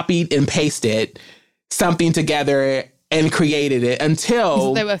had copied and pasted something together and created it,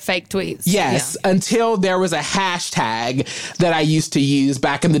 until they were fake tweets. Yes, until there was a hashtag that I used to use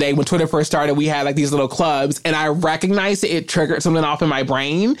back in the day when Twitter first started. We had like these little clubs, and I recognized it triggered something off in my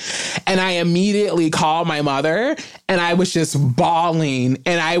brain, and I immediately called my mother, and I was just bawling,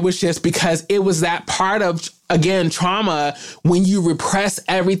 and I was just, because it was that part of, again, trauma, when you repress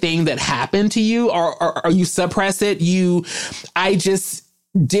everything that happened to you, or you suppress it, I just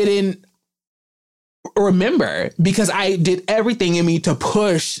didn't remember, because I did everything in me to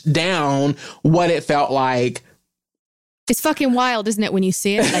push down what it felt like. It's fucking wild, isn't it, when you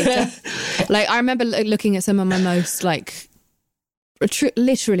see it later? Like, I remember looking at some of my most like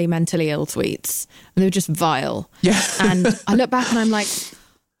literally mentally ill tweets, and they were just vile. Yeah. And I look back and I'm like,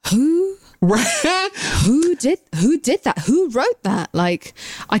 who did that? Who wrote that? Like,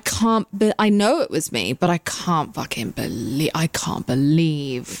 I know it was me, but I can't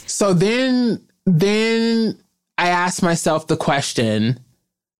believe. So then I asked myself the question,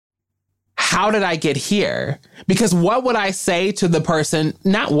 how did I get here? Because what would I say to the person?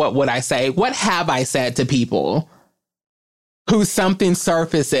 Not what would I say? What have I said to people who something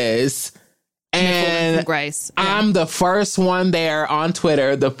surfaces? And Grace. Yeah. I'm the first one there on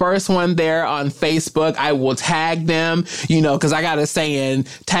Twitter, the first one there on Facebook. I will tag them, because I got a saying,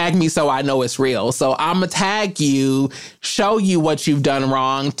 tag me so I know it's real. So I'm going to tag you, show you what you've done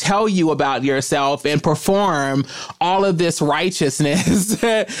wrong, tell you about yourself, and perform all of this righteousness,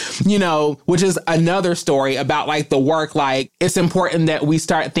 which is another story about like the work. Like, it's important that we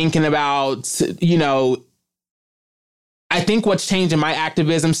start thinking about, I think what's changed in my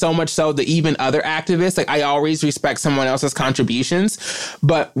activism, so much so that even other activists, like, I always respect someone else's contributions,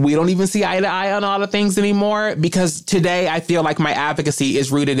 but we don't even see eye to eye on all the things anymore, because today I feel like my advocacy is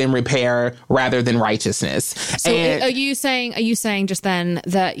rooted in repair rather than righteousness. So are you saying just then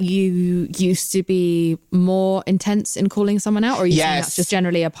that you used to be more intense in calling someone out, or are you saying that's just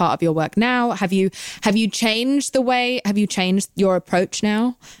generally a part of your work now? Have you changed your approach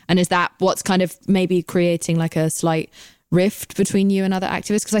now? And is that what's kind of maybe creating like a slight rift between you and other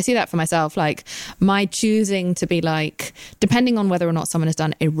activists? Because I see that for myself, like my choosing to be like, depending on whether or not someone has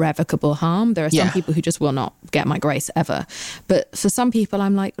done irrevocable harm, there are some people who just will not get my grace ever. But for some people,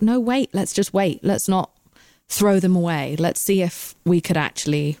 I'm like, no, wait, let's just wait. Let's not throw them away. Let's see if we could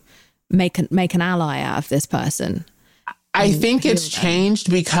actually make an ally out of this person. I think it's changed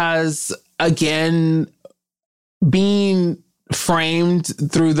because, again, being framed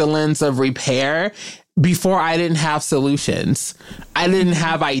through the lens of repair, before I didn't have solutions. I didn't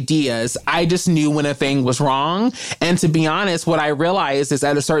have ideas. I just knew when a thing was wrong. And to be honest, what I realized is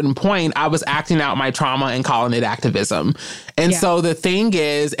at a certain point, I was acting out my trauma and calling it activism. And so the thing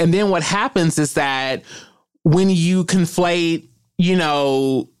is, and then what happens is that when you conflate, you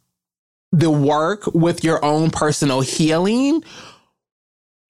know, the work with your own personal healing,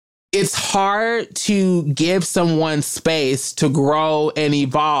 it's hard to give someone space to grow and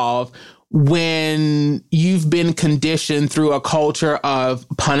evolve when you've been conditioned through a culture of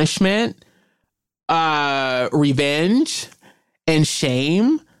punishment, revenge, and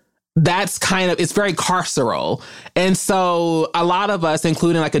shame. That's kind of, it's very carceral. And so a lot of us,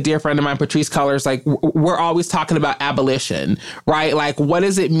 including like a dear friend of mine, Patrice Cullors, like we're always talking about abolition, right? Like, what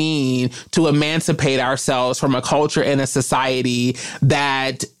does it mean to emancipate ourselves from a culture and a society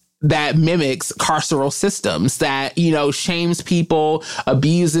that mimics carceral systems, that, you know, shames people,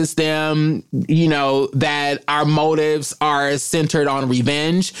 abuses them, you know, that our motives are centered on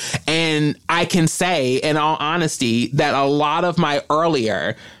revenge. And I can say, in all honesty, that a lot of my,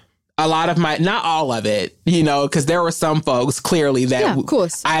 not all of it, you know, because there were some folks clearly that of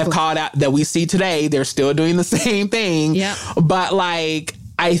course, I have called out that we see today, they're still doing the same thing. Yeah. But like,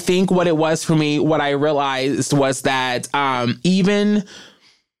 I think what it was for me, what I realized was that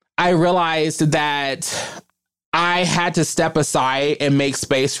I realized that I had to step aside and make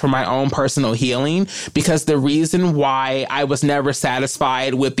space for my own personal healing, because the reason why I was never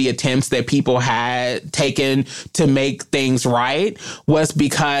satisfied with the attempts that people had taken to make things right was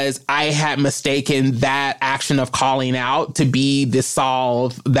because I had mistaken that action of calling out to be the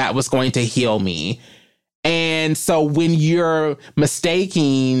solve that was going to heal me. And so when you're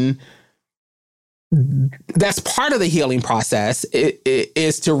mistaking, that's part of the healing process, it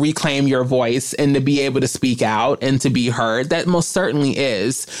is to reclaim your voice and to be able to speak out and to be heard. That most certainly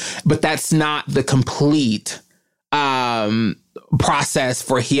is, but that's not the complete process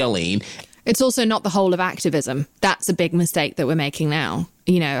for healing. It's also not the whole of activism. That's a big mistake that we're making now.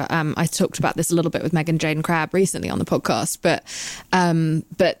 You know, I talked about this a little bit with Megan Jane Crabb recently on the podcast, but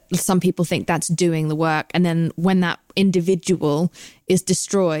some people think that's doing the work. And then when that individual is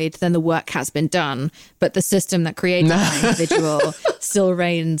destroyed, then the work has been done. But the system that created that individual still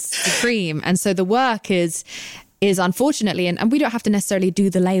reigns supreme. And so the work is unfortunately, and we don't have to necessarily do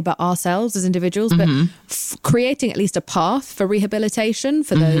the labor ourselves as individuals, but creating at least a path for rehabilitation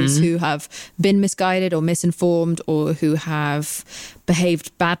for those who have been misguided or misinformed or who have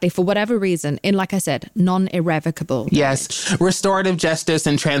behaved badly for whatever reason, in, like I said, non-irrevocable damage. Yes. Restorative justice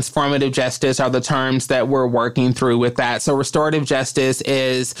and transformative justice are the terms that we're working through with that. So restorative justice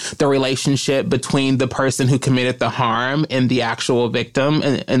is the relationship between the person who committed the harm and the actual victim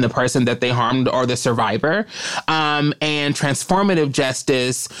and the person that they harmed or the survivor. And transformative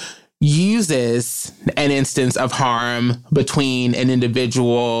justice uses an instance of harm between an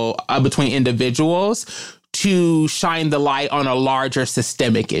individual, between individuals, to shine the light on a larger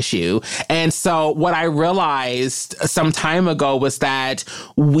systemic issue. And so what I realized some time ago was that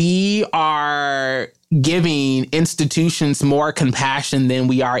we are giving institutions more compassion than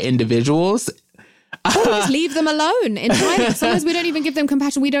we are individuals. Or we just leave them alone entirely. Sometimes we don't even give them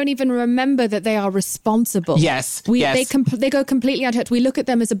compassion. We don't even remember that they are responsible. Yes. They go completely untouched. We look at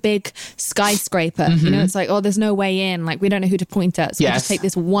them as a big skyscraper. You know, it's like, oh, there's no way in. Like, we don't know who to point at. So we just take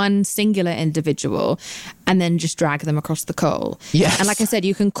this one singular individual and then just drag them across the coal. Yes. And like I said,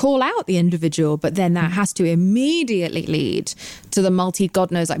 you can call out the individual, but then that has to immediately lead to the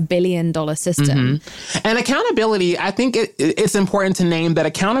God knows, like $billion system. And accountability, I think it's important to name that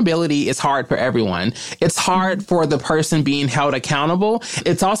accountability is hard for everyone. It's hard for the person being held accountable.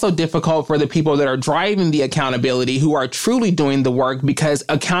 It's also difficult for the people that are driving the accountability who are truly doing the work, because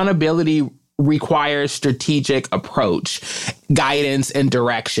accountability requires strategic approach, guidance, and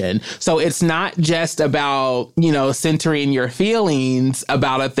direction. So it's not just about, you know, centering your feelings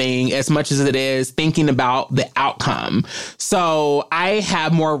about a thing as much as it is thinking about the outcome. So I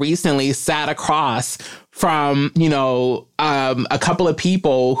have more recently sat across from, you know, a couple of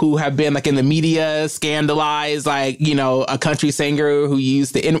people who have been like in the media, scandalized, like, you know, a country singer who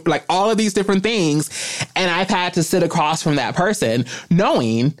used like all of these different things. And I've had to sit across from that person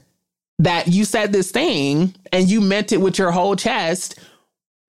knowing that you said this thing and you meant it with your whole chest,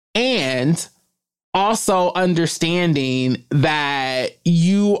 and also understanding that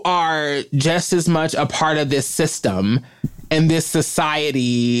you are just as much a part of this system and this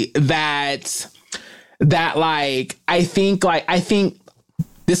society that like, I think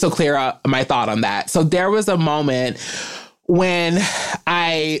this will clear up my thought on that. So there was a moment when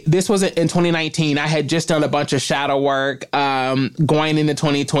this was in 2019, I had just done a bunch of shadow work. Going into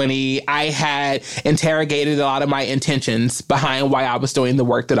 2020, I had interrogated a lot of my intentions behind why I was doing the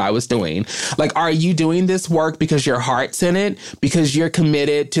work that I was doing. Like, are you doing this work because your heart's in it? Because you're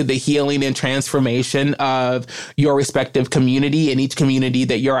committed to the healing and transformation of your respective community and each community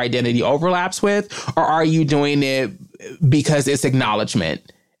that your identity overlaps with? Or are you doing it because it's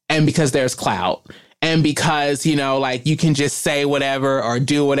acknowledgement and because there's clout? And because, you know, like, you can just say whatever or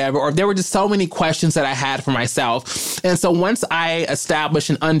do whatever, or there were just so many questions that I had for myself. And so once I established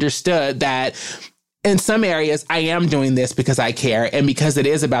and understood that in some areas I am doing this because I care and because it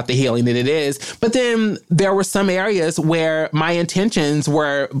is about the healing that it is, but then there were some areas where my intentions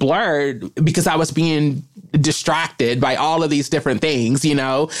were blurred because I was being distracted by all of these different things, you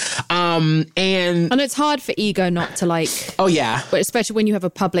know? And it's hard for ego not to like... Oh, yeah. But especially when you have a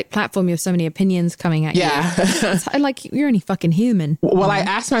public platform, you have so many opinions coming at you. It's like, you're only fucking human. Well, I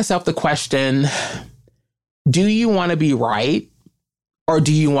asked myself the question, do you want to be right or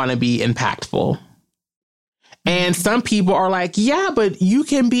do you want to be impactful? And some people are like, yeah, but you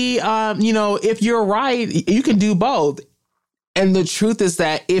can be, you know, if you're right, you can do both. And the truth is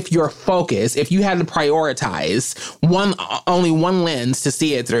that if you're focused, if you had to prioritize only one lens to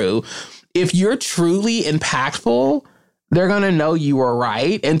see it through, if you're truly impactful, they're going to know you were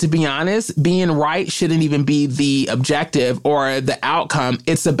right. And to be honest, being right shouldn't even be the objective or the outcome.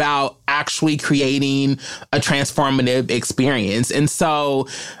 It's about actually creating a transformative experience. And so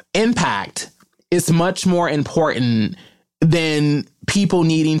impact is much more important than people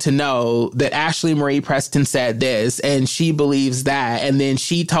needing to know that Ashley Marie Preston said this and she believes that, and then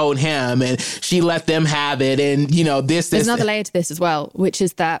she told him and she let them have it, and, you know, this. There's another layer to this as well, which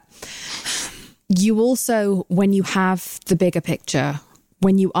is that you also, when you have the bigger picture,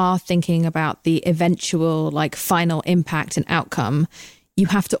 when you are thinking about the eventual, like, final impact and outcome, you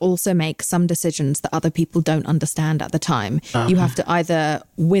have to also make some decisions that other people don't understand at the time. You have to either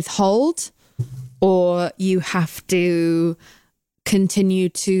withhold, or you have to continue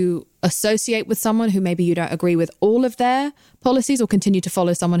to associate with someone who maybe you don't agree with all of their policies, or continue to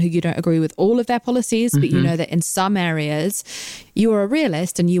follow someone who you don't agree with all of their policies. But you know that in some areas you are a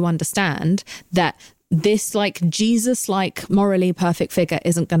realist and you understand that this, like, Jesus-like morally perfect figure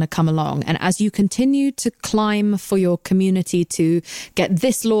isn't going to come along. And as you continue to climb for your community to get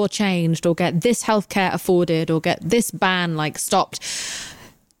this law changed, or get this healthcare afforded, or get this ban, like, stopped,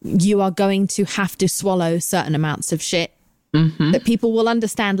 you are going to have to swallow certain amounts of shit that people will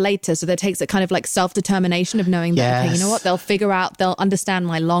understand later. So that takes a kind of like self-determination of knowing that, okay, you know what, they'll figure out, they'll understand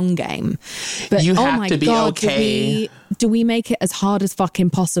my long game. But you have to be okay. Do we make it as hard as fucking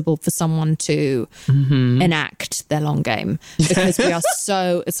possible for someone to enact their long game? Because we are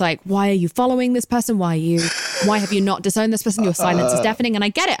so, it's like, why are you following this person? Why have you not disowned this person? Your silence is deafening. And I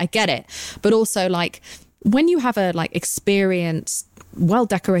get it. But also, like, when you have a, like, experienced,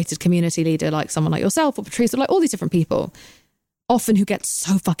 well-decorated community leader like someone like yourself or Patrice, or like all these different people, often who get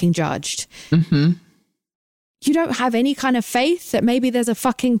so fucking judged, you don't have any kind of faith that maybe there's a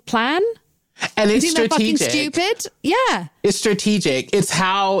fucking plan. And it's you think strategic. They're fucking stupid? Yeah. It's strategic. It's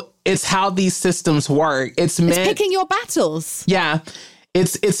how these systems work. It's picking your battles. Yeah.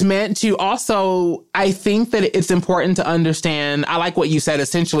 It's meant to also, I think that it's important to understand, I like what you said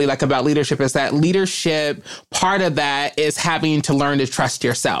essentially, like, about leadership, is that leadership, part of that is having to learn to trust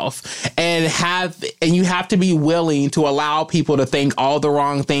yourself and you have to be willing to allow people to think all the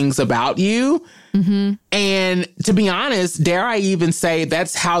wrong things about you. And to be honest, dare I even say,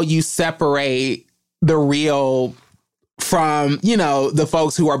 that's how you separate the real from, you know, the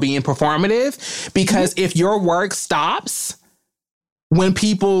folks who are being performative. Because if your work stops when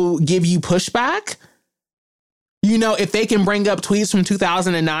people give you pushback, you know, if they can bring up tweets from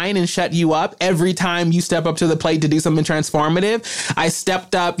 2009 and shut you up every time you step up to the plate to do something transformative. I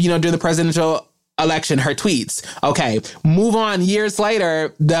stepped up, you know, during the presidential election, her tweets. Okay, move on years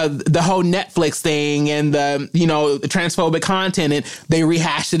later, the whole Netflix thing and the, you know, the transphobic content, and they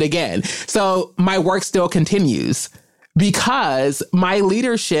rehashed it again. So my work still continues. because my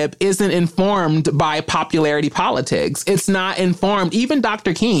leadership isn't informed by popularity politics. It's not informed. Even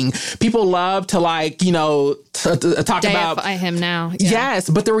Dr. King, people love to like, you know, talk about deify him now. Yeah. Yes,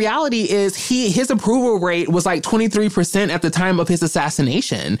 but the reality is his approval rate was like 23% at the time of his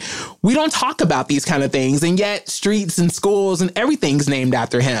assassination. We don't talk about these kind of things, and yet streets and schools and everything's named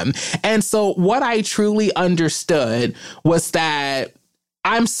after him. And so what I truly understood was that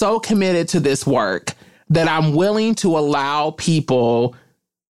I'm so committed to this work that I'm willing to allow people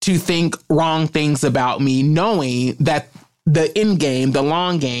to think wrong things about me, knowing that the end game, the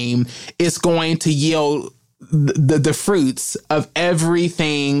long game, is going to yield the fruits of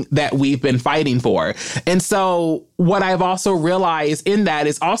everything that we've been fighting for. And so what I've also realized in that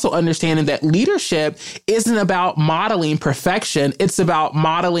is also understanding that leadership isn't about modeling perfection. It's about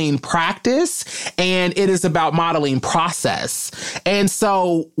modeling practice, and it is about modeling process. And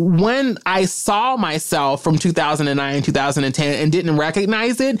so when I saw myself from 2009, 2010 and didn't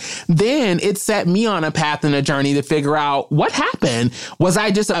recognize it, then it set me on a path and a journey to figure out what happened. Was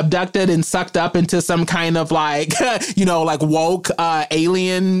I just abducted and sucked up into some kind of like, you know, like woke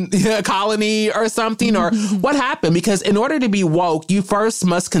alien colony or something? Or what happened? Because in order to be woke, you first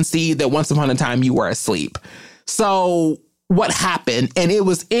must concede that once upon a time you were asleep. So what happened? And it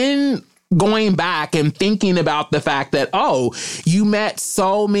was in going back and thinking about the fact that, oh, you met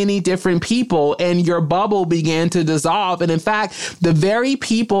so many different people and your bubble began to dissolve. And in fact, the very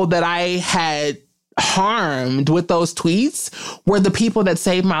people that I had harmed with those tweets were the people that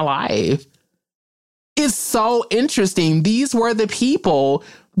saved my life. It's so interesting. These were the people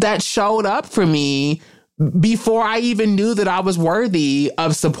that showed up for me before I even knew that I was worthy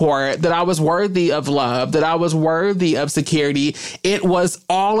of support, that I was worthy of love, that I was worthy of security. It was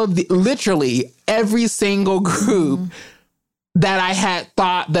all of literally every single group that I had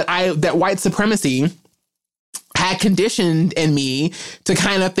thought that white supremacy had conditioned in me to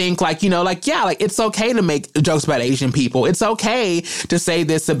kind of think like, you know, like, yeah, like it's okay to make jokes about Asian people. It's okay to say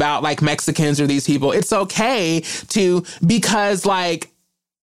this about like Mexicans or these people. It's okay because like,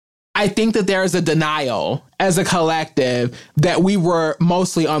 I think that there is a denial as a collective that we were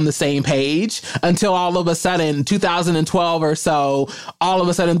mostly on the same page until all of a sudden, 2012 or so, all of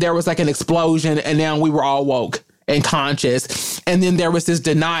a sudden there was like an explosion and now we were all woke and conscious. And then there was this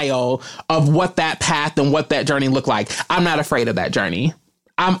denial of what that path and what that journey looked like. I'm not afraid of that journey.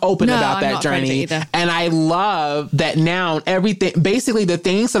 I'm open about that journey. And I love that now everything, basically the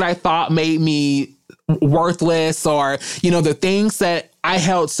things that I thought made me worthless or, you know, the things that I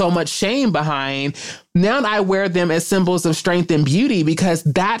held so much shame behind, now I wear them as symbols of strength and beauty because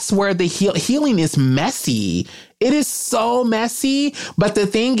that's where the healing is messy. It is so messy. But the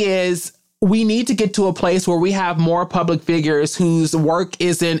thing is, we need to get to a place where we have more public figures whose work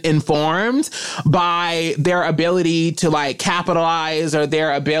isn't informed by their ability to like capitalize or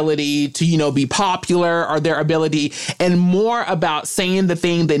their ability to, you know, be popular or their ability, and more about saying the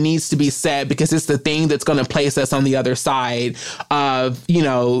thing that needs to be said because it's the thing that's going to place us on the other side of, you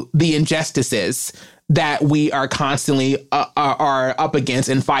know, the injustices that we are constantly are up against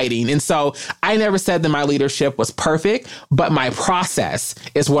and fighting. And so I never said that my leadership was perfect, but my process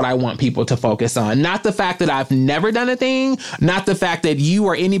is what I want people to focus on. Not the fact that I've never done a thing, not the fact that you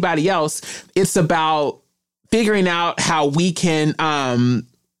or anybody else. It's about figuring out how we can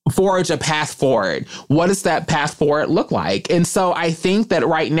forge a path forward. What does that path forward look like? And so I think that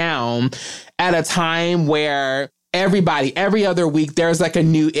right now, at a time where every other week, there's like a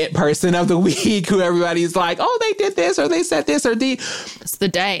new it person of the week who everybody's like, oh, they did this or they said this or it's the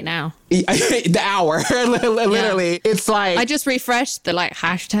day now. The hour, literally. Yeah. It's like, I just refreshed the like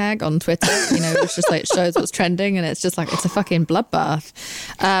hashtag on Twitter, you know, it's just like shows what's trending and it's just like, it's a fucking bloodbath.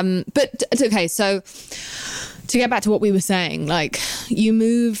 But okay, so to get back to what we were saying, like you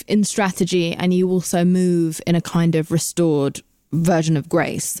move in strategy and you also move in a kind of restored version of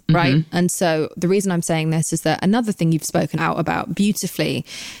grace, right? Mm-hmm. And so the reason I'm saying this is that another thing you've spoken out about beautifully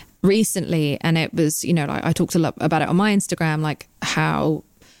recently, and it was, you know, like I talked a lot about it on my Instagram, like how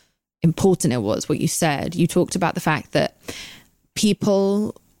important it was what you said. You talked about the fact that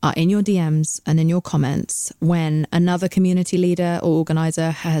people are in your DMs and in your comments when another community leader or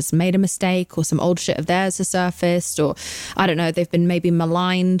organizer has made a mistake or some old shit of theirs has surfaced, or I don't know, they've been maybe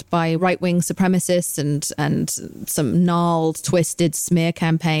maligned by right-wing supremacists and some gnarled, twisted smear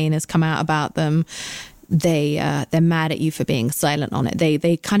campaign has come out about them. They're mad at you for being silent on it.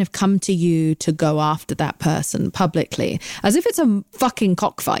 They kind of come to you to go after that person publicly as if it's a fucking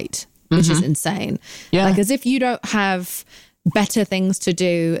cockfight, which is insane. Yeah. Like as if you don't have better things to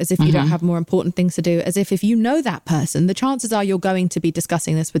do, as if you don't have more important things to do, as if you know that person, the chances are you're going to be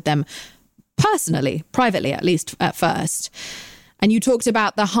discussing this with them personally, privately, at least at first. And you talked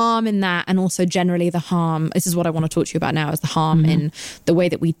about the harm in that, and also generally the harm. This is what I want to talk to you about now, is the harm in the way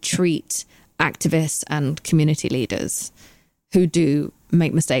that we treat activists and community leaders who do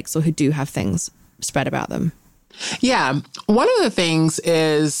make mistakes or who do have things spread about them. Yeah. One of the things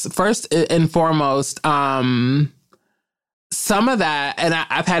is, first and foremost, some of that, and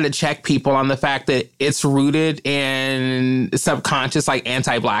I've had to check people on the fact that it's rooted in subconscious, like,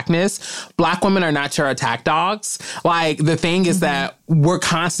 anti-Blackness. Black women are not your attack dogs. Like, the thing is that we're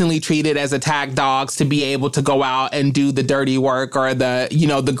constantly treated as attack dogs to be able to go out and do the dirty work or the, you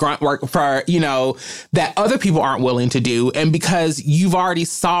know, the grunt work for, you know, that other people aren't willing to do. And because you've already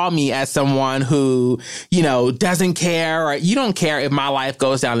saw me as someone who, you know, doesn't care, or you don't care if my life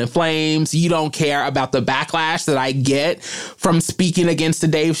goes down in flames. You don't care about the backlash that I get from speaking against the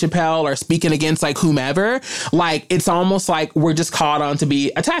Dave Chappelle or speaking against, like, whomever. Like, it's almost like we're just called on to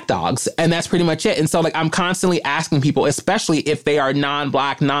be attack dogs. And that's pretty much it. And so, like, I'm constantly asking people, especially if they are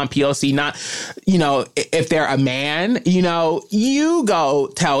non-Black, non-POC, not, you know, if they're a man, you know, you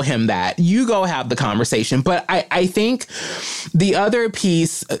go tell him that. You go have the conversation. But I think the other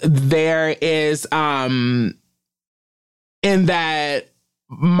piece there is in that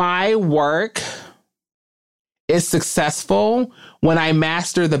my work is successful when I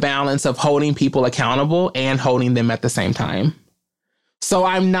master the balance of holding people accountable and holding them at the same time. So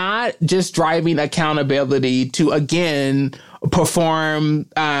I'm not just driving accountability to, again, perform,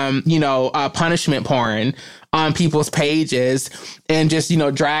 punishment porn on people's pages and just, you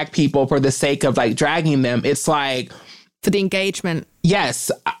know, drag people for the sake of, like, dragging them. It's like, for the engagement. Yes.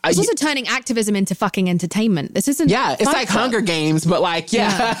 It's also turning activism into fucking entertainment. This isn't... Yeah, it's like Hunger Games, but, like,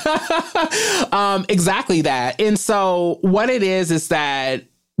 yeah. Exactly that. And so what it is that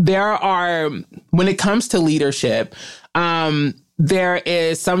there are, when it comes to leadership, there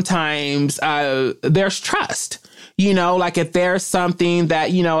is sometimes, there's trust. You know, like, if there's something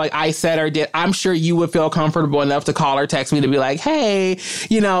that, you know, like I said or did, I'm sure you would feel comfortable enough to call or text me to be like, hey,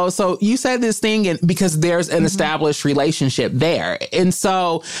 you know, so you said this thing, and because there's an established relationship there. And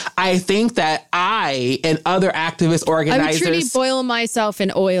so I think that I and other activist organizers... I would truly boil myself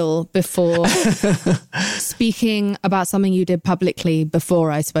in oil before speaking about something you did publicly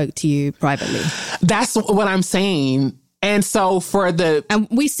before I spoke to you privately. That's what I'm saying. And so and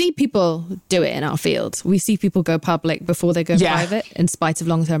we see people do it in our field. We see people go public before they go private in spite of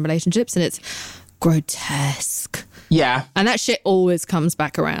long-term relationships. And it's grotesque. Yeah. And that shit always comes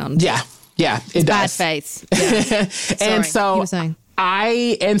back around. Yeah. Yeah. It does. Bad faith. Yeah.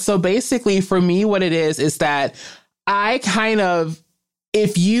 And so basically for me, what it is that I kind of,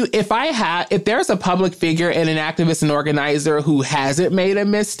 if there's a public figure and an activist and organizer who hasn't made a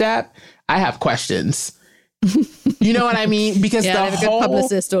misstep, I have questions. You know what I mean? Because they have a good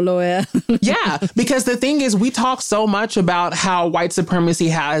publicist or lawyer. Yeah, because the thing is, we talk so much about how white supremacy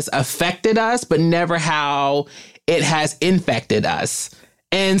has affected us, but never how it has infected us.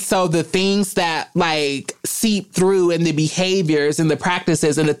 And so the things that, like, seep through in the behaviors and the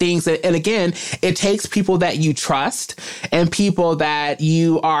practices and the things that, and again, it takes people that you trust and people that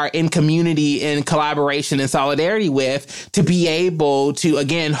you are in community and collaboration and solidarity with to be able to,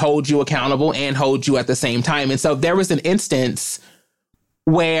 again, hold you accountable and hold you at the same time. And so there was an instance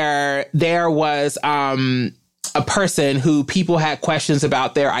where there was, a person who people had questions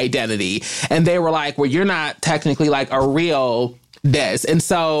about their identity, and they were like, well, you're not technically, like, a real this. And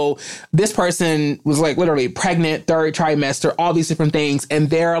so this person was, like, literally pregnant, third trimester, all these different things. And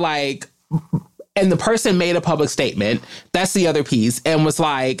they're like, and the person made a public statement. That's the other piece. And was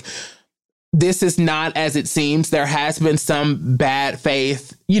like, this is not as it seems. There has been some bad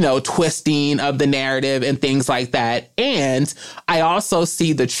faith, you know, twisting of the narrative and things like that. And I also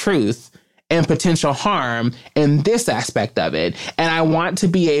see the truth and potential harm in this aspect of it. And I want to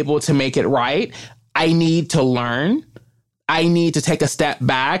be able to make it right. I need to learn. I need to take a step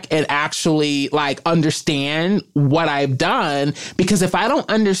back and actually, like, understand what I've done. Because if I don't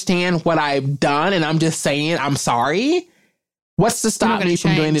understand what I've done and I'm just saying I'm sorry, what's to stop me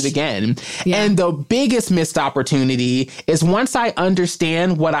from doing it again? Yeah. And the biggest missed opportunity is once I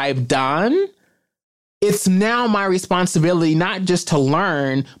understand what I've done, it's now my responsibility not just to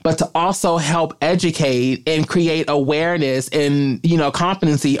learn, but to also help educate and create awareness and, you know,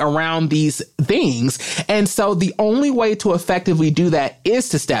 competency around these things. And so the only way to effectively do that is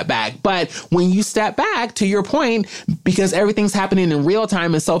to step back. But when you step back, to your point, because everything's happening in real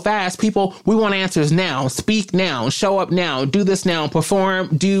time and so fast, people, we want answers now, speak now, show up now, do this now, perform,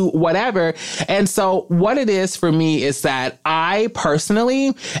 do whatever. And so what it is for me is that I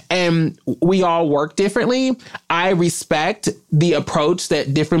personally, and we all work differently, differently. I respect the approach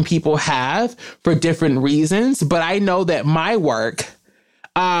that different people have for different reasons, but I know that my work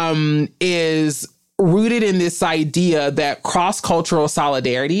is rooted in this idea that cross-cultural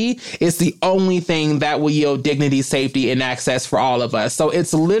solidarity is the only thing that will yield dignity, safety, and access for all of us. So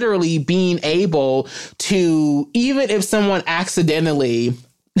it's literally being able to, even if someone accidentally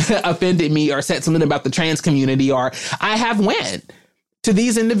offended me or said something about the trans community, or I have went to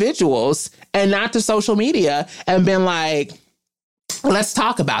these individuals and not to social media and been like, let's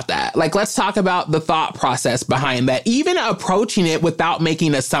talk about that. Like, let's talk about the thought process behind that, even approaching it without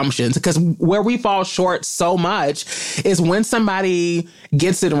making assumptions. Because where we fall short so much is when somebody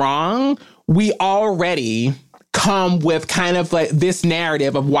gets it wrong, we already come with kind of like this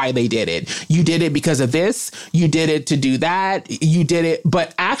narrative of why they did it. You did it because of this. You did it to do that. You did it.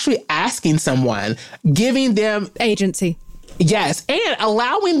 But actually asking someone, giving them agency. Yes, and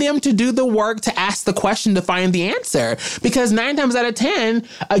allowing them to do the work to ask the question to find the answer. Because 9 times out of 10,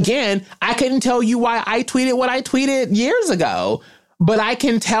 again, I couldn't tell you why I tweeted what I tweeted years ago. But I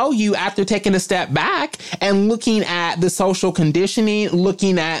can tell you after taking a step back and looking at the social conditioning,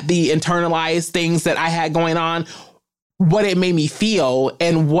 looking at the internalized things that I had going on, what it made me feel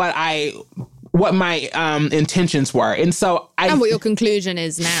and what my intentions were. And so and what your conclusion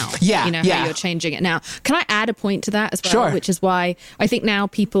is now. Yeah. You know, how you're changing it now. Can I add a point to that as well? Sure. Which is why I think now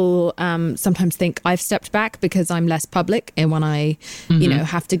people sometimes think I've stepped back because I'm less public and when I, you know,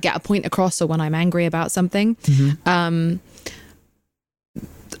 have to get a point across or when I'm angry about something.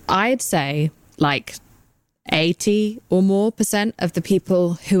 I'd say like 80 or more % of the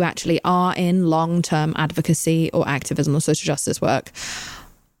people who actually are in long-term advocacy or activism or social justice work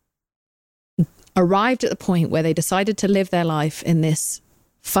arrived at the point where they decided to live their life in this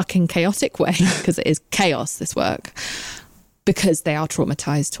fucking chaotic way, because it is chaos, this work, because they are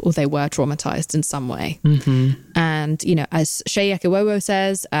traumatized or they were traumatized in some way. And, you know, as Shea Yakiwowo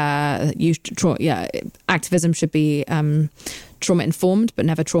says, activism should be trauma-informed but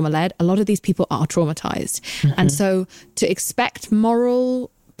never trauma-led. A lot of these people are traumatized. And so to expect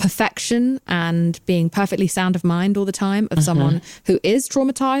moral perfection and being perfectly sound of mind all the time of someone who is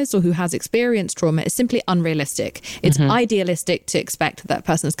traumatized or who has experienced trauma is simply unrealistic. It's idealistic to expect that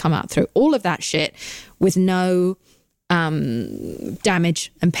person has come out through all of that shit with no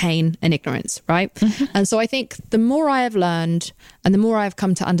damage and pain and ignorance, right? And so I think the more I have learned and the more I've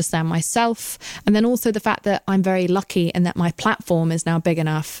come to understand myself, and then also the fact that I'm very lucky and that my platform is now big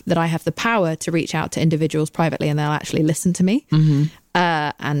enough that I have the power to reach out to individuals privately and they'll actually listen to me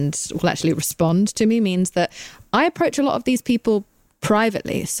and will actually respond to me, means that I approach a lot of these people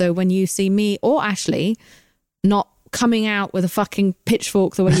privately. So when you see me or Ashley not coming out with a fucking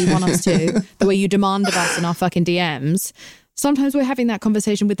pitchfork the way you want us to, the way you demand of us in our fucking DMs, sometimes we're having that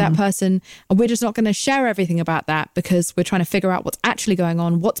conversation with that person and we're just not going to share everything about that because we're trying to figure out what's actually going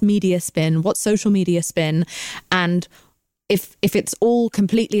on, what's media spin, what's social media spin. And if it's all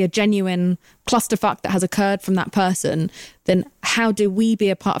completely a genuine clusterfuck that has occurred from that person, then how do we be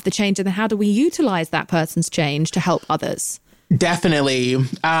a part of the change? And then how do we utilize that person's change to help others? Definitely.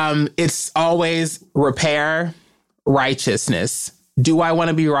 It's always repair, righteousness. Do I want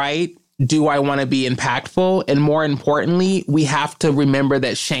to be right? Do I want to be impactful? And more importantly, we have to remember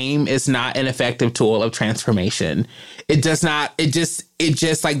that shame is not an effective tool of transformation. It does not, it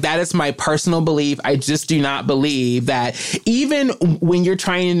just like, that is my personal belief. I just do not believe that even when you're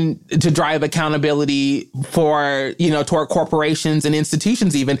trying to drive accountability for, you know, toward corporations and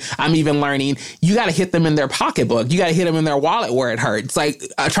institutions, even, I'm even learning, you got to hit them in their pocketbook. You got to hit them in their wallet where it hurts. Like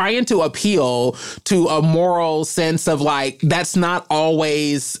trying to appeal to a moral sense of like, that's not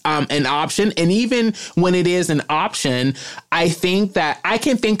always an option. And even when it is an option, I think that I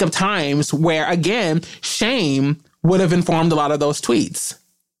can think of times where, again, shame would have informed a lot of those tweets.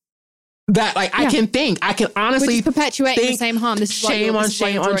 That like I can honestly perpetuating the same harm. This is shame on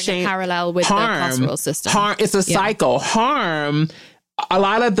shame. Parallel with harm, the carceral system. Harm. It's a cycle. Harm. A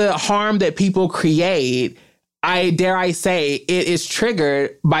lot of the harm that people create, I say, it is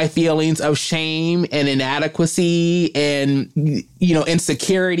triggered by feelings of shame and inadequacy and, you know,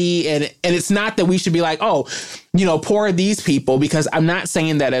 insecurity. And it's not that we should be like, oh, you know, poor these people, because I'm not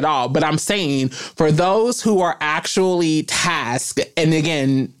saying that at all. But I'm saying for those who are actually tasked, and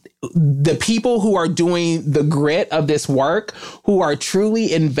again, the people who are doing the grit of this work, who are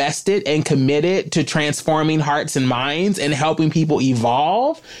truly invested and committed to transforming hearts and minds and helping people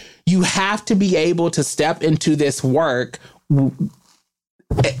evolve, you have to be able to step into this work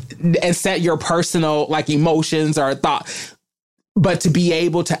and set your personal like emotions or thought. but to be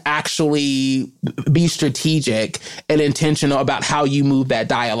able to actually be strategic and intentional about how you move that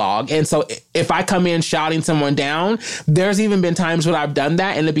dialogue. And so if I come in shouting someone down, there's even been times when I've done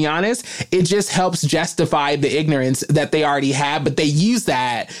that. And to be honest, it just helps justify the ignorance that they already have. But they use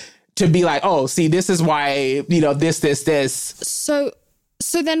that to be like, oh, see, this is why, this.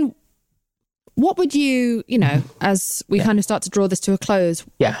 So then what would you, as we kind of start to draw this to a close,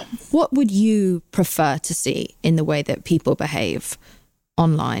 what would you prefer to see in the way that people behave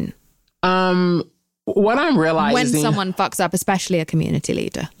online? What I'm realizing... When someone fucks up, especially a community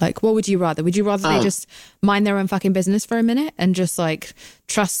leader, like, what would you rather? Would you rather they just mind their own fucking business for a minute and just, like,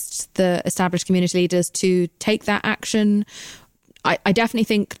 trust the established community leaders to take that action? I definitely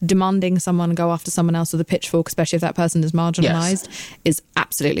think demanding someone go after someone else with a pitchfork, especially if that person is marginalized, is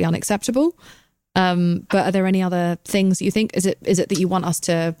absolutely unacceptable. But are there any other things you think? Is it that you want us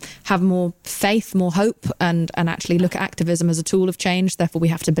to have more faith, more hope, and actually look at activism as a tool of change? Therefore, we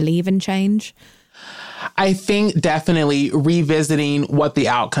have to believe in change? I think definitely revisiting what the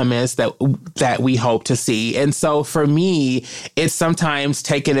outcome is that we hope to see. And so for me, it's sometimes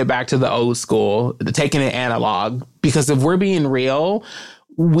taking it back to the old school, taking it analog, because if we're being real,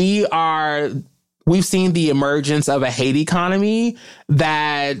 we've seen the emergence of a hate economy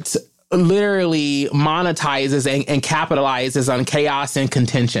that literally monetizes and capitalizes on chaos and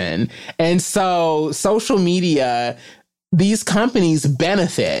contention. And so social media, these companies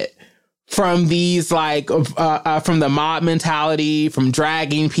benefit from these from the mob mentality, from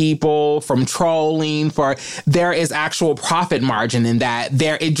dragging people, from trolling, there is actual profit margin in that.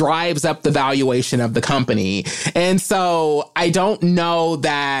 It drives up the valuation of the company. And so I don't know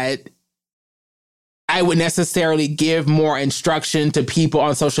that I would necessarily give more instruction to people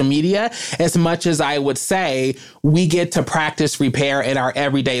on social media as much as I would say we get to practice repair in our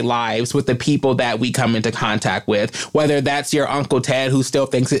everyday lives with the people that we come into contact with, whether that's your Uncle Ted who still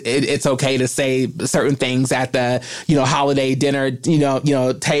thinks it's okay to say certain things at the, holiday dinner,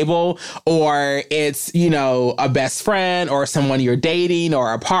 table, or it's, a best friend or someone you're dating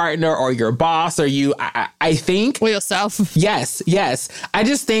or a partner or your boss or you, I think. Or yourself. Yes. I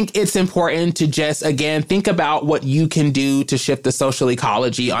just think it's important to just, again, think about what you can do to shift the social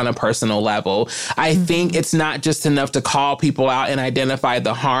ecology on a personal level. I think it's not just enough to call people out and identify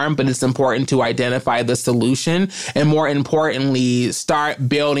the harm, but it's important to identify the solution and, more importantly, start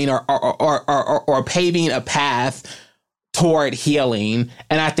building or paving a path toward healing.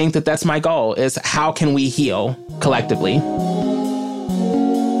 And I think that that's my goal, is how can we heal collectively?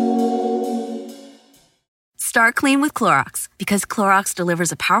 Start clean with Clorox, because Clorox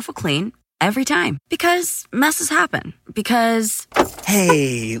delivers a powerful clean every time. Because messes happen. Because...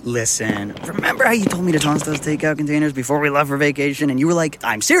 Hey, listen. Remember how you told me to toss those takeout containers before we left for vacation? And you were like,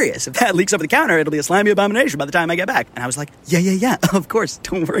 I'm serious. If that leaks over the counter, it'll be a slimy abomination by the time I get back. And I was like, yeah, of course.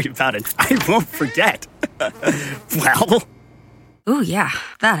 Don't worry about it. I won't forget. Well... Ooh, yeah,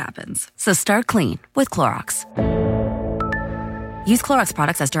 that happens. So start clean with Clorox. Use Clorox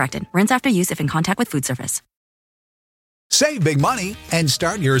products as directed. Rinse after use if in contact with food surface. Save big money and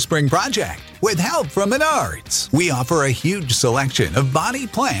start your spring project with help from Menards. We offer a huge selection of body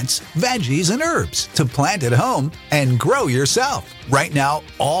plants, veggies, and herbs to plant at home and grow yourself. Right now,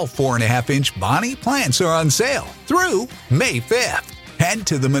 all 4.5-inch Bonnie plants are on sale through May 5th. Head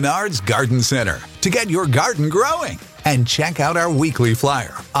to the Menards Garden Center to get your garden growing and check out our weekly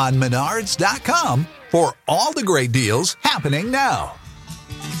flyer on menards.com for all the great deals happening now.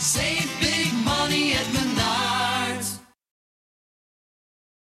 Save big money at Menards.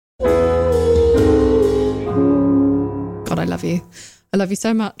 God, I love you. I love you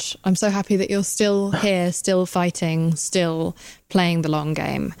so much. I'm so happy that you're still here, still fighting, still playing the long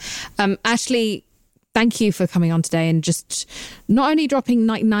game. Ashley, thank you for coming on today and just not only dropping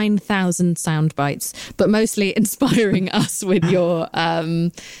 9,000 sound bites, but mostly inspiring us with your,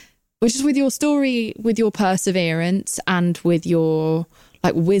 with your story, with your perseverance, and with your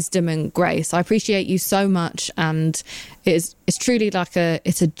wisdom and grace. I appreciate you so much, and it's truly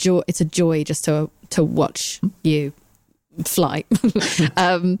it's a joy just to watch you fly.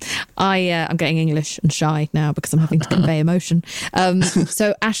 I'm getting English and shy now because I'm having to convey emotion.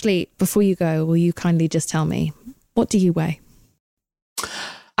 So Ashley, before you go, will you kindly just tell me, what do you weigh?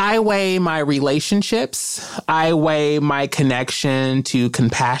 I weigh my relationships. I weigh my connection to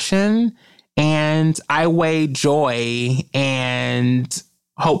compassion, and I weigh joy and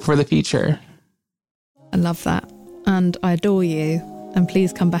hope for the future. I love that. And I adore you. And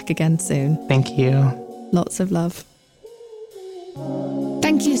please come back again soon. Thank you. Lots of love.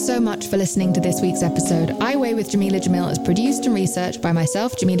 Thank Thank you so much for listening to this week's episode. I Weigh with Jamila Jamil is produced and researched by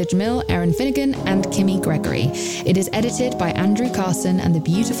myself, Jamila Jamil, Erin Finnegan, and Kimmy Gregory. It is edited by Andrew Carson, and the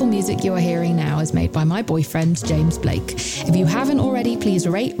beautiful music you are hearing now is made by my boyfriend, James Blake. If you haven't already, please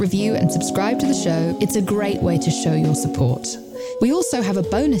rate, review, and subscribe to the show. It's a great way to show your support. We also have a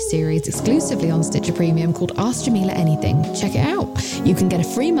bonus series exclusively on Stitcher Premium called Ask Jamila Anything. Check it out. You can get a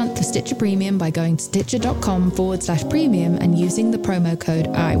free month of Stitcher Premium by going to stitcher.com/premium and using the promo code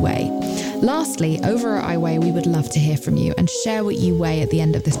IWeigh. Lastly, over at iWeigh, we would love to hear from you and share what you weigh at the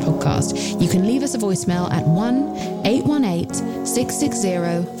end of this podcast. You can leave us a voicemail at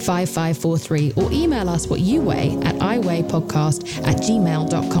 1-818-660-5543 or email us what you weigh at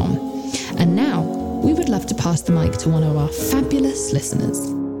iweighpodcast@gmail.com. And now, we would love to pass the mic to one of our fabulous listeners.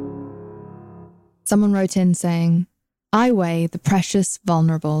 Someone wrote in saying, I weigh the precious,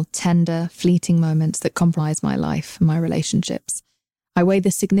 vulnerable, tender, fleeting moments that comprise my life and my relationships. I weigh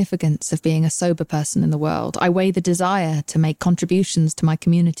the significance of being a sober person in the world. I weigh the desire to make contributions to my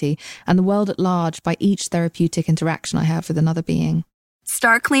community and the world at large by each therapeutic interaction I have with another being.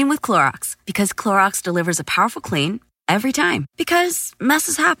 Start clean with Clorox, because Clorox delivers a powerful clean every time. Because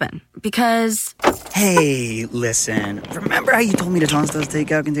messes happen. Because... Hey, listen. Remember how you told me to toss those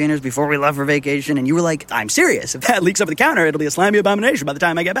takeout containers before we left for vacation? And you were like, I'm serious. If that leaks over the counter, it'll be a slimy abomination by the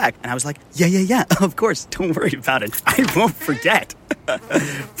time I get back. And I was like, yeah, of course. Don't worry about it. I won't forget.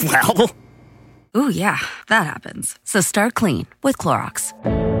 Well... Ooh, yeah, that happens. So start clean with Clorox.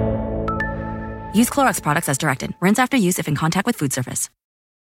 Use Clorox products as directed. Rinse after use if in contact with food surface.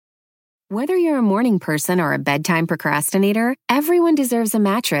 Whether you're a morning person or a bedtime procrastinator, everyone deserves a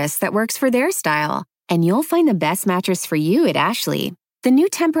mattress that works for their style. And you'll find the best mattress for you at Ashley. The new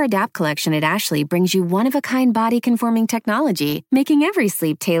Tempur-Adapt collection at Ashley brings you one-of-a-kind body-conforming technology, making every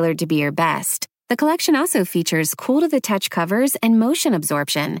sleep tailored to be your best. The collection also features cool-to-the-touch covers and motion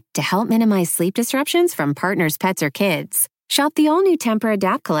absorption to help minimize sleep disruptions from partners, pets, or kids. Shop the all-new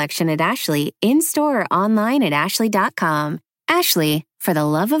Tempur-Adapt collection at Ashley, in-store or online at ashley.com. Ashley, for the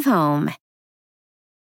love of home.